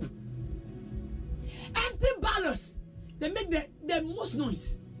empty shape. Empty barrels, they make the most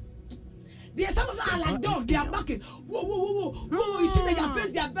noise. There are some of them are like dogs, they are barking. Whoa, whoa, whoa, whoa, whoa. You see their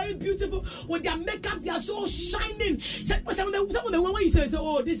face, they are very beautiful. With their makeup, they are so shining. Some of the women you say,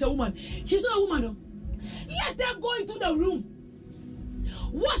 oh, this is a woman. She's not a woman, no. Let her go into the room.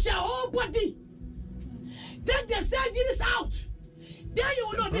 Wash her whole body. Take the surgeries out. Then you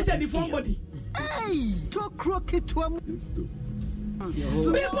will know this is a deformed body. Hey, to crooked to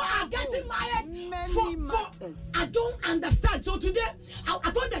people are getting married for I don't understand. So today,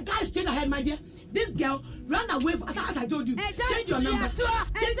 I told the guy straight ahead, my dear. This girl ran away from, as I told you. Change your number.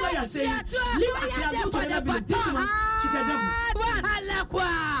 Change what you're saying. Leave Accra, go to another village. This woman, she's a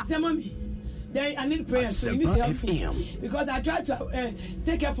devil. Say, mommy, I need prayer, so you need to help me. Because I try to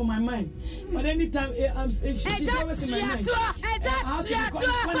take care for my mind. But anytime, she's always in my mind. I have to be when I go,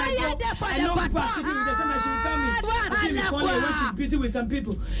 I know people are sleeping with her. Sometimes she will tell me, she will call her when she's busy with some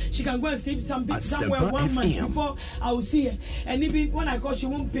people. She can go and sleep somewhere 1 month before I will see her. And even when I call, she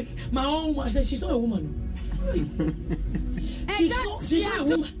won't pick. My own woman, I said, she's not a woman. She's not a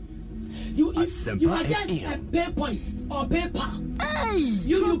woman. You are just a pay point or PayPal. Hey,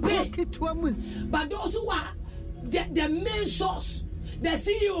 you pay. But those who are the main source, the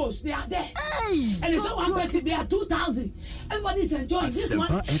CEOs, they are there. Hey, and it's not one person, they are 2,000. Everybody's enjoying this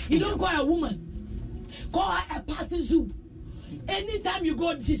one. You don't call a woman, call her a party zoo. Anytime you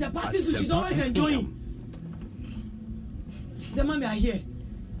go, she's a party zoo, she's always enjoying. Say, mommy, I hear.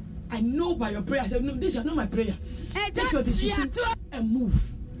 I know by your prayer. I said, no, this is not my prayer. Take your decision and move.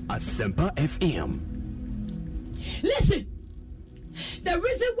 Asempa FM. Listen, the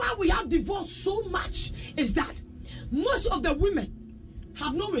reason why we have divorce so much is that most of the women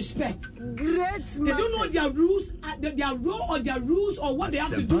have no respect. They don't know their rules, their role or their rules or what they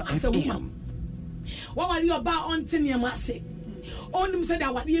have to do as a woman. What are you about on Tinyamase? On him said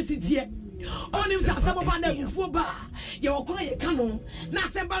that what you sit here. On him said some of them before bar. You are calling a canon.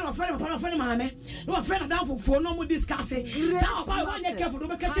 Not some bad friend of man. No friend down for no more discussing. Now, if I want you careful,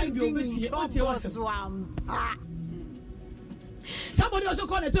 don't catch you. Somebody also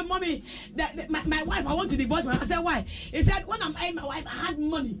called and told mommy that my wife, I want to divorce her. I said, why? He said, when I'm married, my wife, I had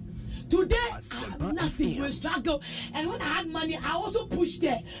money. Today, I have nothing. We struggle. And when I had money, I also pushed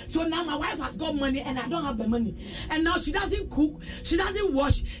her. So now my wife has got money and I don't have the money. And now she doesn't cook, she doesn't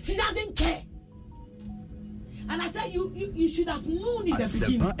wash, she doesn't care. And I said, you should have known in the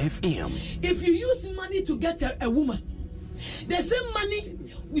beginning. FM. If you use money to get a woman, the same money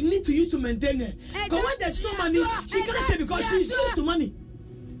we need to use to maintain her. Because when there's no money, she can't say because she's used to money.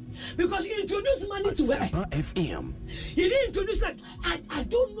 Because you introduce money to her. FM. You didn't introduce like I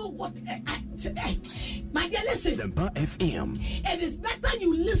don't know what. My dear, listen. Asempa FM. It is better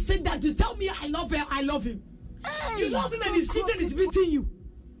you listen than to tell me I love her, I love him. Hey, you love him and he's cheating, he's beating you.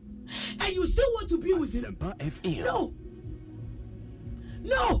 And you still want to be with him. Asempa FM. No.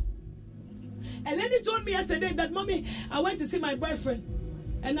 No. A lady told me yesterday that, mommy, I went to see my boyfriend.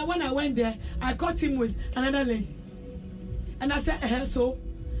 And then when I went there, I caught him with another lady. And I said, so?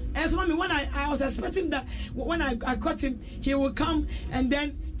 And so, mommy, when I was expecting that when I caught him, he would come and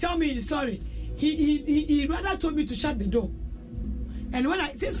then tell me he's sorry. He rather told me to shut the door. And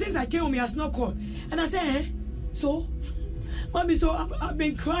when since I came home, he has not called. And I said, so? Mommy, so I've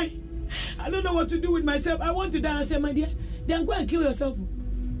been crying. I don't know what to do with myself. I want to die. I said, my dear, then go and kill yourself.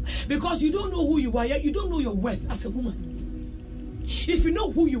 Because you don't know who you are, yet you don't know your worth as a woman. If you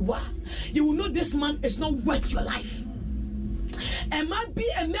know who you are, you will know this man is not worth your life. And might be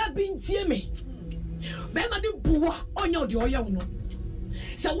a man being me. Bema di buwa onyo di oya uno.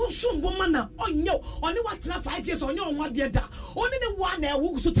 So what soon woman na onyo only what na 5 years onyo on what da only the one na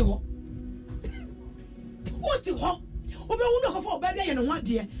wo so te ho. What te ho? Obe uno ko for baby ye no what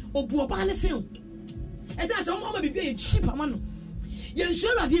de obu oba ne sen. E say so mama bibi e cheap amano. Ye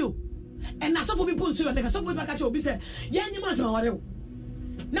nsure radio. And na so for people nsure like so for people catch obi say ye nyima se ma ware.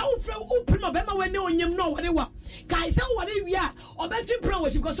 Na ufre upima bema we ne onyem no ware wa. Kai say ware wi a obetwin plan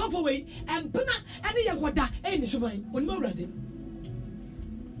worship because so for we empina ene ye koda e ni suban onima ready.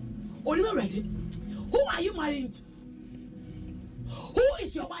 Onima ready. Who are you marrying to? Who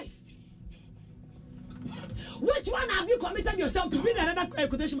is your wife? Which one have you committed yourself to? Bring another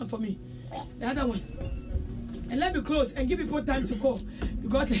quotation for me. The other one. And let me close and give people time to call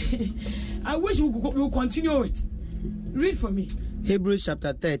because I wish we will continue it. Read for me. Hebrews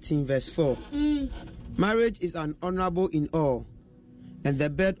chapter 13, verse 4. Marriage is an honorable in all, and the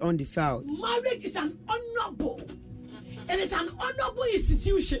bed undefiled. Marriage is an honorable. It is an honorable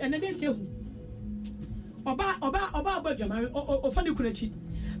institution. And then they Oba Jama Ofani Kurechi.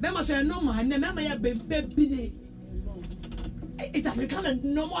 Mema say no man, mema ya baby. It has become a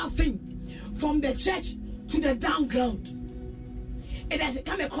normal thing from the church to the down ground. It has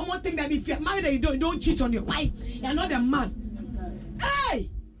become a common thing that if you're married and you don't cheat on your wife, you're not a man. Hey!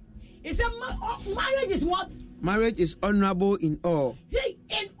 It's a marriage is what? Marriage is honorable in all.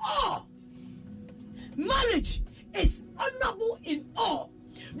 In all. Marriage is honorable in all.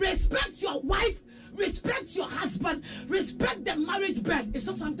 Respect your wife, respect your husband, respect the marriage bed. It's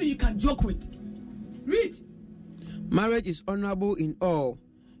not something you can joke with. Read. Marriage is honorable in all,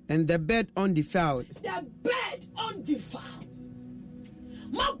 and the bed undefiled. The bed undefiled.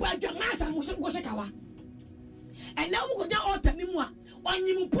 And now we go down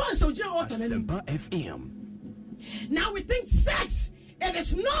FM. Now we think sex, it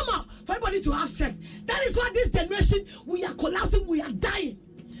is normal for everybody to have sex. That is why this generation, we are collapsing, we are dying.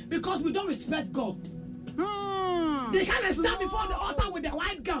 Because we don't respect God. They can't stand before the altar with the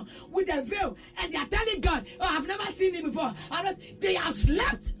white gown, with the veil, and they are telling God, oh, I've never seen him before. They have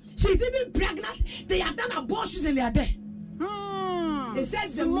slept. She's even pregnant. They have done abortions and they are there. They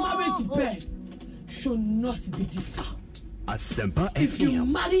said the marriage bed should not be defiled. If you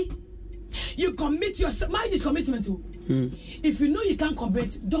marry, you commit yourself. Marriage is commitment too. If you know you can't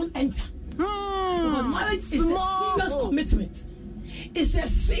commit, don't enter. Because marriage is a serious commitment. It's a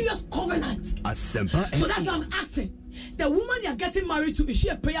serious covenant. So that's what I'm asking. The woman you're getting married to, is she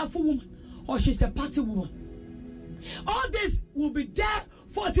a prayerful woman or she's a party woman? All this will be there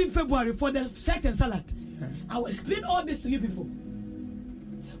 14 February for the sex and salad. I will explain all this to you people.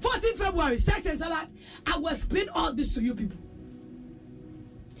 14 February, sex and salad. I will explain all this to you people.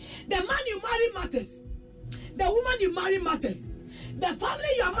 The man you marry matters. The woman you marry matters. The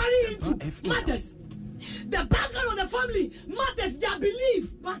family you are marrying into matters. The background of the family matters. Their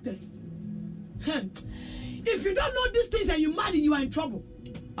belief matters. If you don't know these things and you marry, you are in trouble.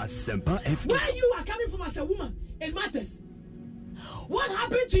 Where you are coming from as a woman, it matters. What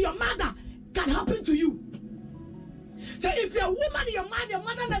happened to your mother can happen to you. So if you're a woman in your mind, your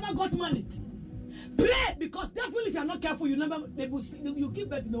mother never got married. Pray, because definitely if you're not careful, you give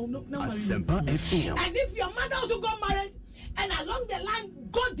birth no marriage. And if your mother also got married and along the line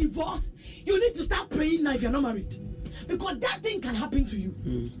got divorced, you need to start praying now if you're not married. Because that thing can happen to you.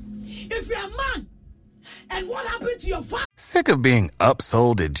 If you're a man, and what happened to your father? Sick of being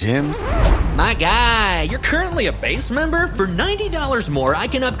upsold at gyms? My guy, you're currently a base member? For $90 more, I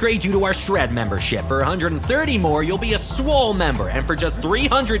can upgrade you to our Shred membership. For $130 more, you'll be a Swole member. And for just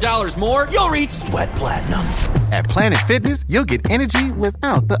 $300 more, you'll reach Sweat Platinum. At Planet Fitness, you'll get energy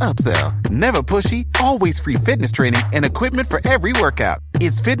without the upsell. Never pushy, always free fitness training and equipment for every workout.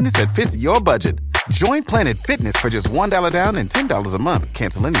 It's fitness that fits your budget. Join Planet Fitness for just $1 down and $10 a month.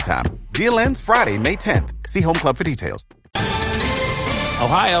 Cancel anytime. Deal ends Friday, May 10th. See Home Club for details.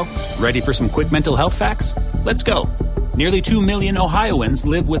 Ohio, ready for some quick mental health facts? Let's go. Nearly 2 million Ohioans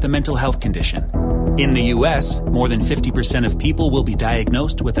live with a mental health condition. In the U.S., more than 50% of people will be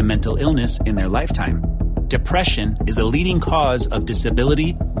diagnosed with a mental illness in their lifetime. Depression is a leading cause of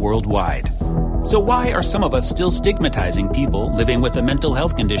disability worldwide. So why are some of us still stigmatizing people living with a mental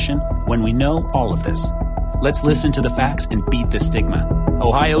health condition when we know all of this? Let's listen to the facts and beat the stigma.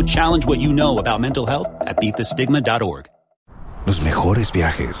 Ohio, challenge what you know about mental health at beatthestigma.org. Los mejores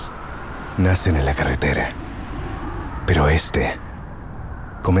viajes nacen en la carretera, pero este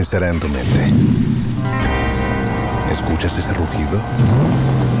comenzará en tu mente. ¿Escuchas ese rugido?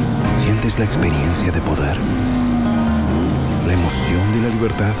 ¿Sientes la experiencia de poder? ¿La emoción de la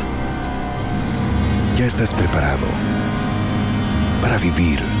libertad? Ya estás preparado para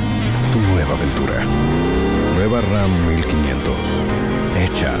vivir tu nueva aventura. Nueva RAM 1500.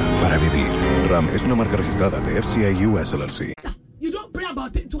 Hecha para vivir. RAM es una marca registrada de FCA US LLC. You don't pray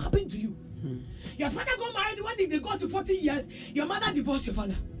about it to happen to you. Your father got married when they got to 40 years. Your mother divorced your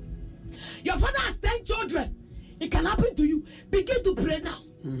father. Your father has 10 children. It can happen to you. Begin to pray now.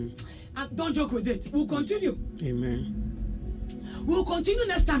 And don't joke with it. We'll continue. Amen. We'll continue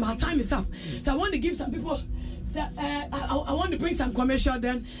next time. Our time is up. So I want to give some people... I want to bring some commercial,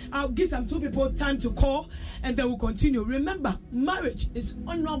 then I'll give some two people time to call, and then we'll continue. Remember, marriage is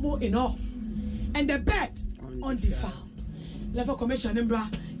honorable in all, and the bed undefiled. Level commercial,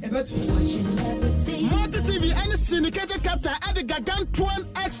 Multi-TV and syndicated capture at the Gargantuan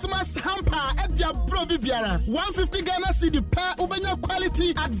Xmas hamper at their bro Viviara. 150 Ghana CD per Ubenya quality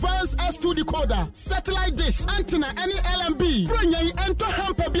advanced S2 decoder. Satellite dish, antenna, any LMB. Bring enter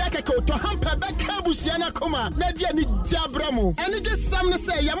hamper Biakako to hamper back Kabusiana Koma. Nadia ni Jabramo. And it just some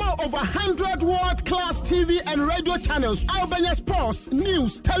say Yama over 100 world class TV and radio channels. Albania sports,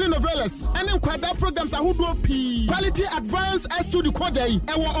 news, telenovelas, and then quadra programs are who do P. Quality advanced S2 decoder. And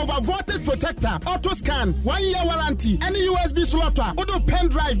over voltage protector, auto scan, 1 year warranty, any USB slot, auto pen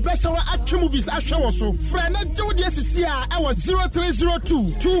drive, best shower action movies, I show also. Friend, Jody SCR, I was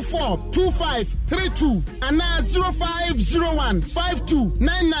 0302 242532 and now 0501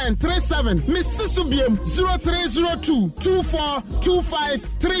 529937. Miss Subium 0302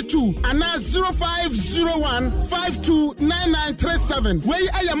 242532 and now 0501 529937. Where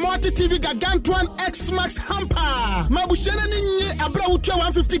are your multi TV Gargantuan X Max hamper? Mabushana ni abra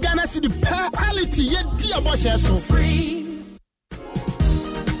 150 Ghana cedi per quality ye dia bo so free.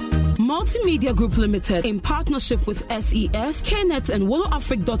 Multimedia Group Limited, in partnership with SES, KNET, and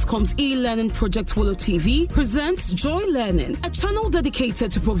WillowAfric.com's e-learning project Willow TV, presents Joy Learning, a channel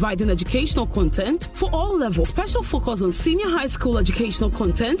dedicated to providing educational content for all levels. Special focus on senior high school educational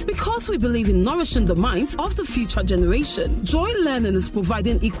content because we believe in nourishing the minds of the future generation. Joy Learning is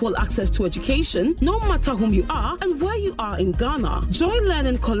providing equal access to education, no matter whom you are and where you are in Ghana. Joy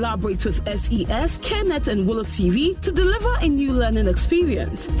Learning collaborates with SES, KNET, and Willow TV to deliver a new learning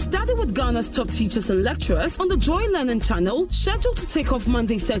experience. Study with Ghana's top teachers and lecturers on the Joy Learning channel, scheduled to take off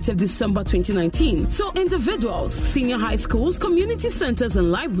Monday, 30th December 2019. So individuals, senior high schools, community centers,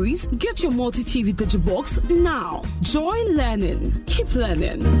 and libraries, get your multi-TV digibox now. Joy Learning. Keep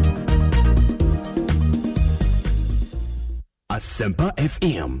learning. Asempa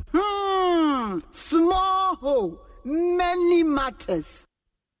FM. Small hole, many matters.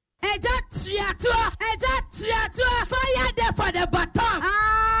 Fire there for the bottom.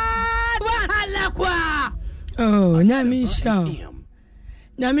 Oh,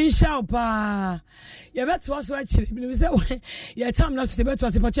 Namisha pa. You bet was actually. You say, yeah, time not to bet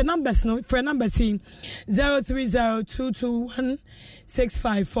was but your numbers no for number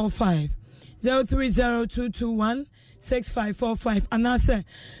 03022165545 03022165545 and I say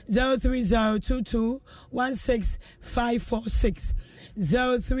 03022165546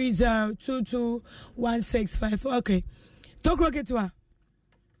 030221655. Okay, talk rocket to her.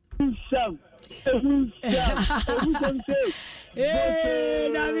 Hey,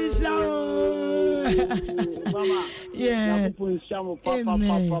 Namisha. Mama. Yeah.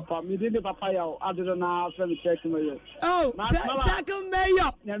 Papa. Me didn't papa ya. I don't know how to check me. Oh, second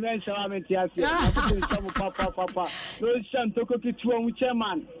mayor. Papa. No sham to cook it to a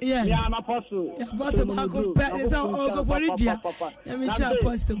chairman. Yes. Yeah, I'm apostle. Apostle Marco is all for India. Namisha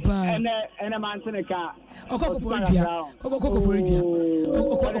apostle pa. And a man to the car. Oko for India. Oko for India.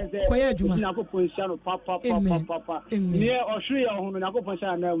 Oko Juma. Papa. Near Australia, whom I go for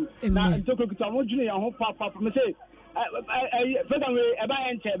Shannon. Now, took a Junior, home papa. Me say, first time we ever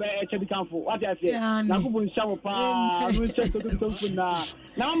enter a camp. What I say, Nakubu Shamu Pa, we check to now.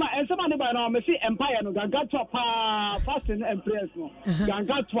 Now, and somebody by now, me see Empire, no, got to a pa, fasting and prayers, no,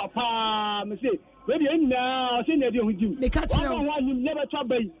 got to a pa, me say, where you now, see that you catch you never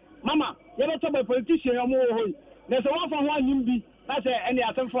trouble. Mama, you never trouble politician, or more. There's a one for one you be. That's any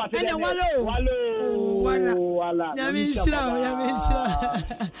attempt for us. Wala. Yamisha.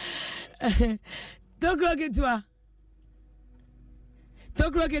 Don't rocket to her.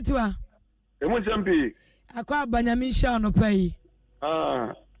 Don't rocket to her. Emusampi. Aqua Banyamisha no pay.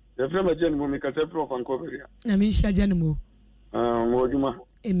 The Flema General Mikasepro from Coveria. Namisha General. Mojuma.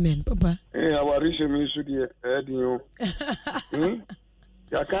 Amen, Papa. Our rich ministry, you.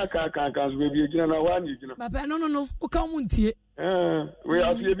 Kaka, baby, again, I want you. Papa, no. Who come on to we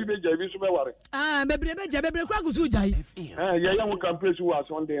have to be Javis. Baby, Krakusuja. Young campus who was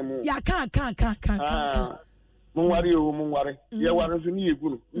on them. Ya can't. Mungwari. You want to need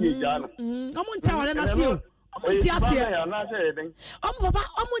good. I'm on tower and I see you. Papa,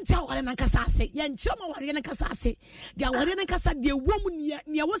 I'm on tower and Casase. Yan Chama and Casase. There were in a casa, dear woman,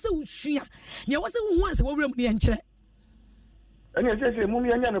 near was a shia. Near was a once a room near and check. And I say,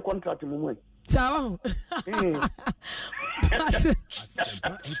 Mummy, and a contract to Mummy. Ciao.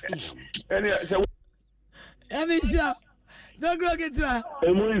 Amisha, don't go get to her.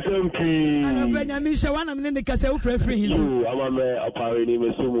 I'm Amisha, one I'm in the castle for free. I'm a party name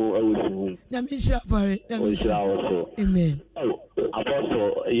is Sumo. Namisha, amen.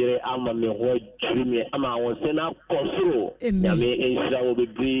 Apostle, I'm a me I'm a was sent up Cosro. Amen. Will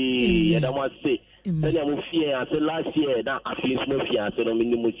be and I must say. Then I will fear as last year that I feel no fear. So no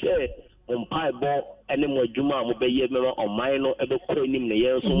minimum say on pie ball any more Juma will be ye on mine or ever calling him the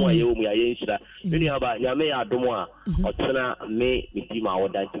year somewhere you may answer. Really about Yame Adomoa or Tana may be Tima or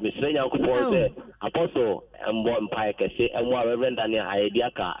that to be saying Uncle there. Apostle and one pie can say and more Reverend Daniel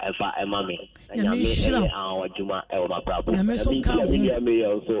Ayadiaka and for a mammy. And Yame our Juma Elma Bravo. Yame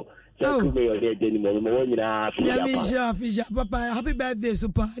also. Fisher, Papa, happy birthday,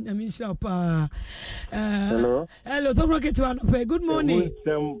 Super. Papa. Hello, don't rock it to one. Good morning.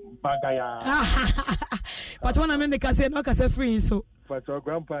 But one I'm in the cassette, no cassette free, so. But your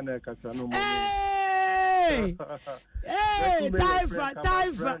grandpa, Cassano. Hey,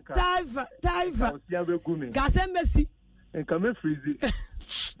 Taifa. Cassette Messi. And come freezy.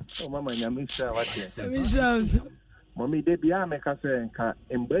 Oh, Mamma, Yamisha, what is Mommy, they be a make us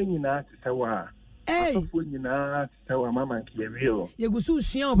and bringing out to Sawa. Hey, when Mamma and Kirio. You go so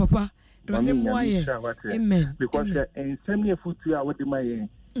soon, Papa. Amen. Because in semi foot to our demand,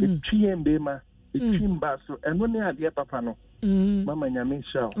 the tree and Bema, the team basso, and when they are dear Papa. Mamma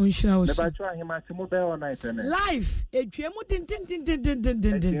Yamisha, never try him at mobile night and life. A tremo tin.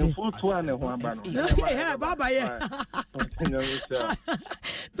 Yeah, Baba, yeah.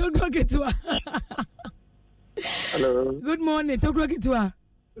 Don't go get to her. Hello. Good morning. Talk to her.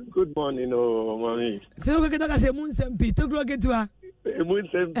 Good morning, oh, mommy. Talk to her. Say Moon Sempi. Talk to her. Moon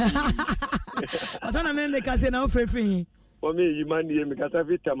Sempi. What's on a man they can say now free? Mommy, you man here because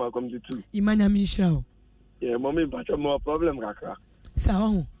every time I come to two. Imanya Michelle. Yeah, mommy, but more problem, Kaka.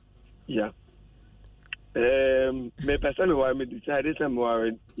 So. Yeah. Me person why me decided to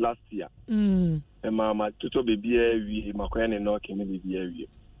marry last year. And mama tuto baby we makwene no kemi baby.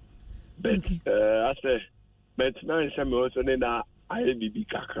 But I say but now is me also na I baby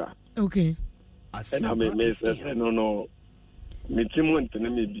kakra. Okay. And I me say no. Me timon to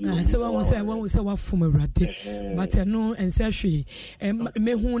me bi. So one will say what from a rade. But no and say she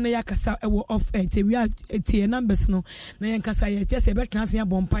me hu na yakasa e wo off e we tie numbers no na yankasa ye just e be trans ya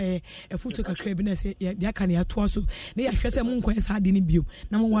bompa e futu kakra bi na say ya kan ya to so na ya hwese mu nkon sa de ni bio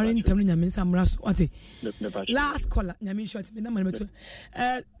na mo ware ntam no nyame samra so ote. Last caller nyame short me na man meto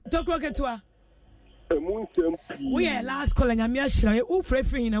talk rocket to a we last caller nyame ahira u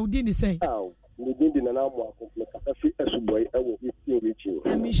free na udi ni say Nindi na mo akomple kafi esuboy ewo isi orichi.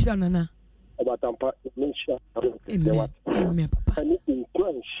 Misha nana. Abatampa misha. Amen papa. Ani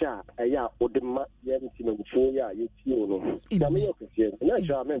nkwan sha aya odema ye ntino mfo ya yeti ono. Na me yokese. Na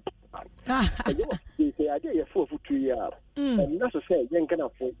sha amen. Ayo se ade ye fo futu ya. Na so say ye nkana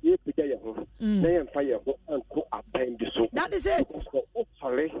fo ye pija ye ho. Na ye mfa ye ho anko aban bi so. That is it.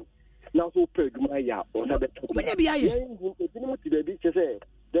 Sorry. Na so peduma ya o na beto. Menya bia ye. Ye ndimo ti baby chese.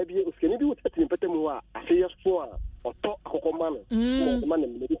 Debbie, can you at the Petamua? I say yes for or talk a command. The man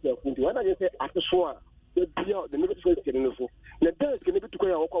in the medical. When I say at the swan, the medical getting the food. The dance can be to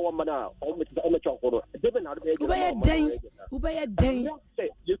go one man out, or make the amateur order. They been out of the day. Who by a day?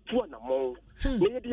 You two and a more.